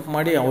ವ್ಯಕ್ತಿ ಜಂಪ್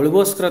ಮಾಡಿ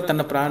ಅವಳಿಗೋಸ್ಕರ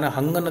ತನ್ನ ಪ್ರಾಣ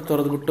ಹಂಗನ್ನು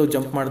ತೊರೆದ್ಬಿಟ್ಟು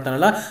ಜಂಪ್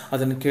ಮಾಡ್ತಾನಲ್ಲ,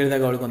 ಅದನ್ನು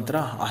ಕೇಳಿದಾಗ ಅವಳಿಗೊಂಥರ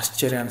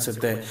ಆಶ್ಚರ್ಯ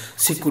ಅನಿಸುತ್ತೆ.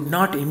 She could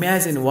not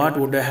imagine what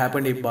would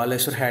happen if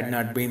Baleshwar had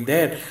not been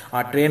there.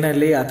 ಆ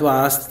ಟ್ರೈನಲ್ಲಿ ಅಥವಾ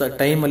ಆ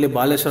ಟೈಮಲ್ಲಿ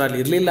ಬಾಲೇಶ್ವರ ಅಲ್ಲಿ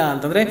ಇರಲಿಲ್ಲ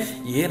ಅಂತಂದರೆ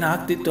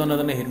ಏನಾಗ್ತಿತ್ತು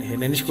ಅನ್ನೋದನ್ನು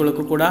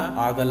ನೆನೆಸ್ಕೊಳ್ಳೋಕ್ಕೂ ಕೂಡ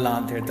ಆಗಲ್ಲ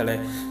ಅಂತ ಹೇಳ್ತಾಳೆ.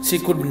 She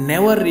could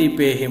never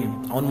repay him.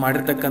 ಅವ್ನು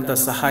ಮಾಡಿರ್ತಕ್ಕಂಥ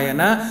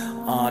ಸಹಾಯನ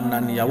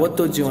ನಾನು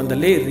ಯಾವತ್ತೂ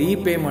ಜೀವನದಲ್ಲಿ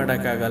ರೀಪೇ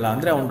ಮಾಡೋಕ್ಕಾಗಲ್ಲ,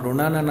 ಅಂದರೆ ಅವನ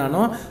ಋಣನ ನಾನು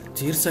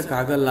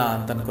ತೀರ್ಸೋಕ್ಕಾಗಲ್ಲ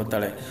ಅಂತ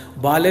ಅನ್ಕೋತಾಳೆ.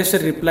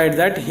 Baleshwar replied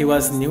that he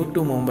was new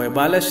to Mumbai.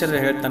 Baleshwar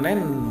ಹೇಳ್ತಾನೆ,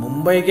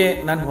 ಮುಂಬೈಗೆ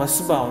ನಾನು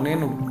ಹೊಸಬ,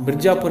 ಅವನೇನು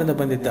ಬಿರ್ಜಾಪುರಿಂದ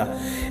ಬಂದಿದ್ದ.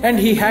 And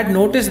he had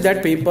notice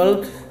that people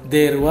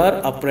there were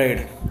ಅಪ್ರೈಡ್.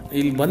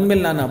 ಇಲ್ಲಿ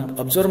ಬಂದಮೇಲೆ ನಾನು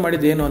ಅಬ್ಸರ್ವ್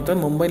ಮಾಡಿದ್ದೇನು ಅಂತ,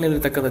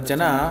 ಮುಂಬೈನಲ್ಲಿರ್ತಕ್ಕಂಥ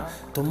ಜನ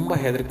ತುಂಬ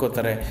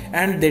ಹೆದರ್ಕೋತಾರೆ.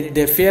 And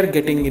they fear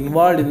getting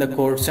involve in the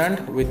courts and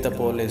with the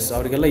police.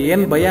 ಅವರಿಗೆಲ್ಲ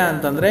ಏನು ಭಯ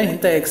ಅಂತಂದರೆ,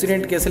 ಇಂಥ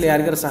ಆಕ್ಸಿಡೆಂಟ್ ಕೇಸಲ್ಲಿ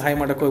ಯಾರಿಗಾರು ಸಹಾಯ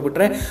ಮಾಡೋಕ್ಕೆ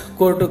ಹೋಗ್ಬಿಟ್ರೆ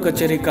ಕೋರ್ಟು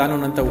ಕಚೇರಿ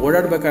ಕಾನೂನು ಅಂತ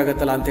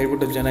ಓಡಾಡಬೇಕಾಗತ್ತಲ್ಲ ಅಂತ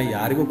ಹೇಳ್ಬಿಟ್ಟು ಜನ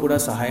ಯಾರಿಗೂ ಕೂಡ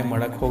ಸಹಾಯ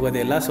ಮಾಡೋಕ್ಕೆ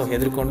ಹೋಗೋದೇ ಇಲ್ಲ. ಸೊ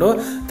ಹೆದರ್ಕೊಂಡು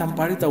ತಮ್ಮ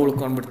ಪಾಡಿತ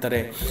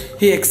ಉಳ್ಕೊಂಡ್ಬಿಡ್ತಾರೆ.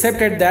 ಹಿ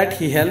accepted that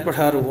he help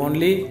her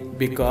only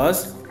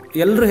because.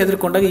 ಎಲ್ಲರೂ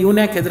ಹೆದರ್ಕೊಂಡಾಗ ಇವನು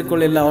ಯಾಕೆ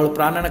ಹೆದರ್ಕೊಳ್ಳಿಲ್ಲ, ಅವಳು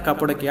ಪ್ರಾಣನ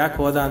ಕಾಪಾಡೋಕ್ಕೆ ಯಾಕೆ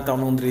ಹೋದ ಅಂತ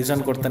ಅವನು ಒಂದು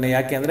ರೀಸನ್ ಕೊಡ್ತಾನೆ.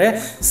 ಯಾಕೆ ಅಂದರೆ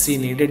ಸಿ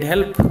ನೀಡೆಡ್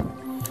ಹೆಲ್ಪ್.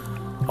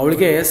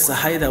 ಅವಳಿಗೆ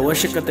ಸಹಾಯದ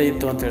ಅವಶ್ಯಕತೆ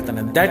ಇತ್ತು ಅಂತ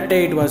ಹೇಳ್ತಾನೆ. That day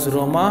it was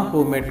ರೋಮಾ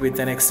who met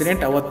with an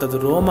accident. ಅವತ್ತದು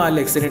ರೋಮಾ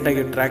ಅಲ್ಲಿ ಆಕ್ಸಿಡೆಂಟ್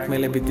ಆಗಿ ಟ್ರ್ಯಾಕ್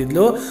ಮೇಲೆ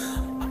ಬಿದ್ದಿದ್ಲು.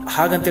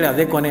 ಹಾಗಂತೇಳಿ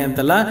ಅದೇ ಕೊನೆ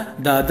ಅಂತಲ್ಲ,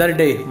 ದ ಅದರ್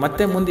ಡೇ,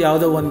 ಮತ್ತೆ ಮುಂದೆ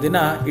ಯಾವುದೋ ಒಂದಿನ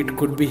ಇಟ್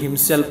ಕುಡ್ ಬಿ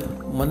ಹಿಮ್ಸೆಲ್ಫ್.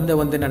 ಮುಂದೆ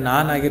ಒಂದಿನ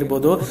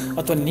ನಾನಾಗಿರ್ಬೋದು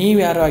ಅಥವಾ ನೀವು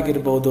ಯಾರೋ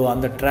ಆಗಿರ್ಬೋದು.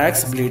 On the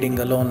tracks bleeding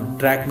alone.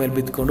 Track ಮೇಲೆ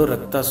ಬಿದ್ಕೊಂಡು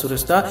ರಕ್ತ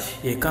ಸುರಿಸ್ತಾ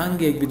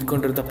ಏಕಾಂಗಿಯಾಗಿ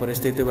ಬಿದ್ಕೊಂಡಿರೋ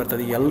ಪರಿಸ್ಥಿತಿ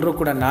ಬರ್ತದೆ. ಎಲ್ಲರೂ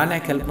ಕೂಡ ನಾನು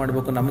ಯಾಕೆ ಹೆಲ್ಪ್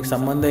ಮಾಡಬೇಕು, ನಮಗೆ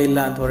ಸಂಬಂಧ ಇಲ್ಲ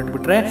ಅಂತ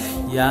ಹೊರಟ್ಬಿಟ್ರೆ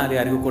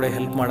ಯಾರಿಗೂ ಕೂಡ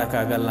ಹೆಲ್ಪ್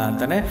ಮಾಡೋಕ್ಕಾಗಲ್ಲ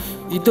ಅಂತಾನೆ.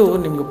 ಇದು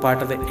ನಿಮ್ಗೆ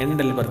ಪಾಠದ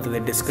ಎಂಡಲ್ಲಿ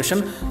ಬರ್ತದೆ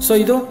ಡಿಸ್ಕಷನ್. ಸೊ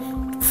ಇದು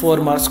 4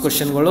 ಮಾರ್ಕ್ಸ್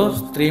ಕ್ವಶನ್ಗಳು.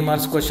 3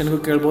 ಮಾರ್ಕ್ಸ್ ಕ್ವಶನ್ಗೂ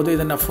ಕೇಳ್ಬೋದು,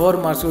 ಇದನ್ನು 4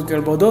 ಮಾರ್ಕ್ಸ್ಗೂ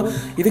ಕೇಳ್ಬೋದು.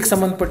 ಇದಕ್ಕೆ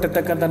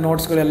ಸಂಬಂಧಪಟ್ಟಿರ್ತಕ್ಕಂಥ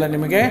ನೋಟ್ಸ್ಗಳೆಲ್ಲ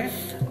ನಿಮಗೆ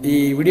ಈ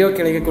ವಿಡಿಯೋ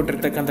ಕೆಳಗೆ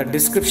ಕೊಟ್ಟಿರ್ತಕ್ಕಂಥ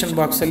ಡಿಸ್ಕ್ರಿಪ್ಷನ್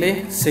ಬಾಕ್ಸಲ್ಲಿ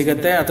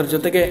ಸಿಗುತ್ತೆ. ಅದ್ರ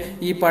ಜೊತೆಗೆ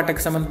ಈ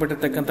ಪಾಠಕ್ಕೆ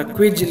ಸಂಬಂಧಪಟ್ಟಿರ್ತಕ್ಕಂಥ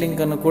ಕ್ವಿಜ್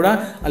ಲಿಂಕನ್ನು ಕೂಡ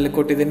ಅಲ್ಲಿ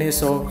ಕೊಟ್ಟಿದ್ದೀನಿ.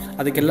 ಸೊ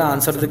ಅದಕ್ಕೆಲ್ಲ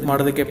ಆನ್ಸರ್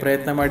ಮಾಡೋದಕ್ಕೆ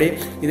ಪ್ರಯತ್ನ ಮಾಡಿ.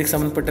 ಇದಕ್ಕೆ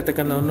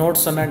ಸಂಬಂಧಪಟ್ಟಿರ್ತಕ್ಕಂಥ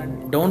ನೋಟ್ಸನ್ನು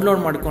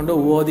ಡೌನ್ಲೋಡ್ ಮಾಡಿಕೊಂಡು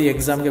ಓದಿ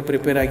ಎಕ್ಸಾಮ್ಗೆ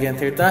ಪ್ರಿಪೇರ್ ಆಗಿ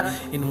ಅಂತ ಹೇಳ್ತಾ,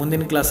 ಇನ್ನು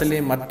ಮುಂದಿನ ಕ್ಲಾಸಲ್ಲಿ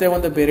ಮತ್ತೆ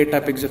ಒಂದು ಬೇರೆ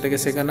ಟಾಪಿಕ್ ಜೊತೆಗೆ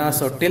ಸಿಗೋಣ.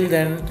 So till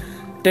then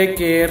take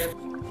care.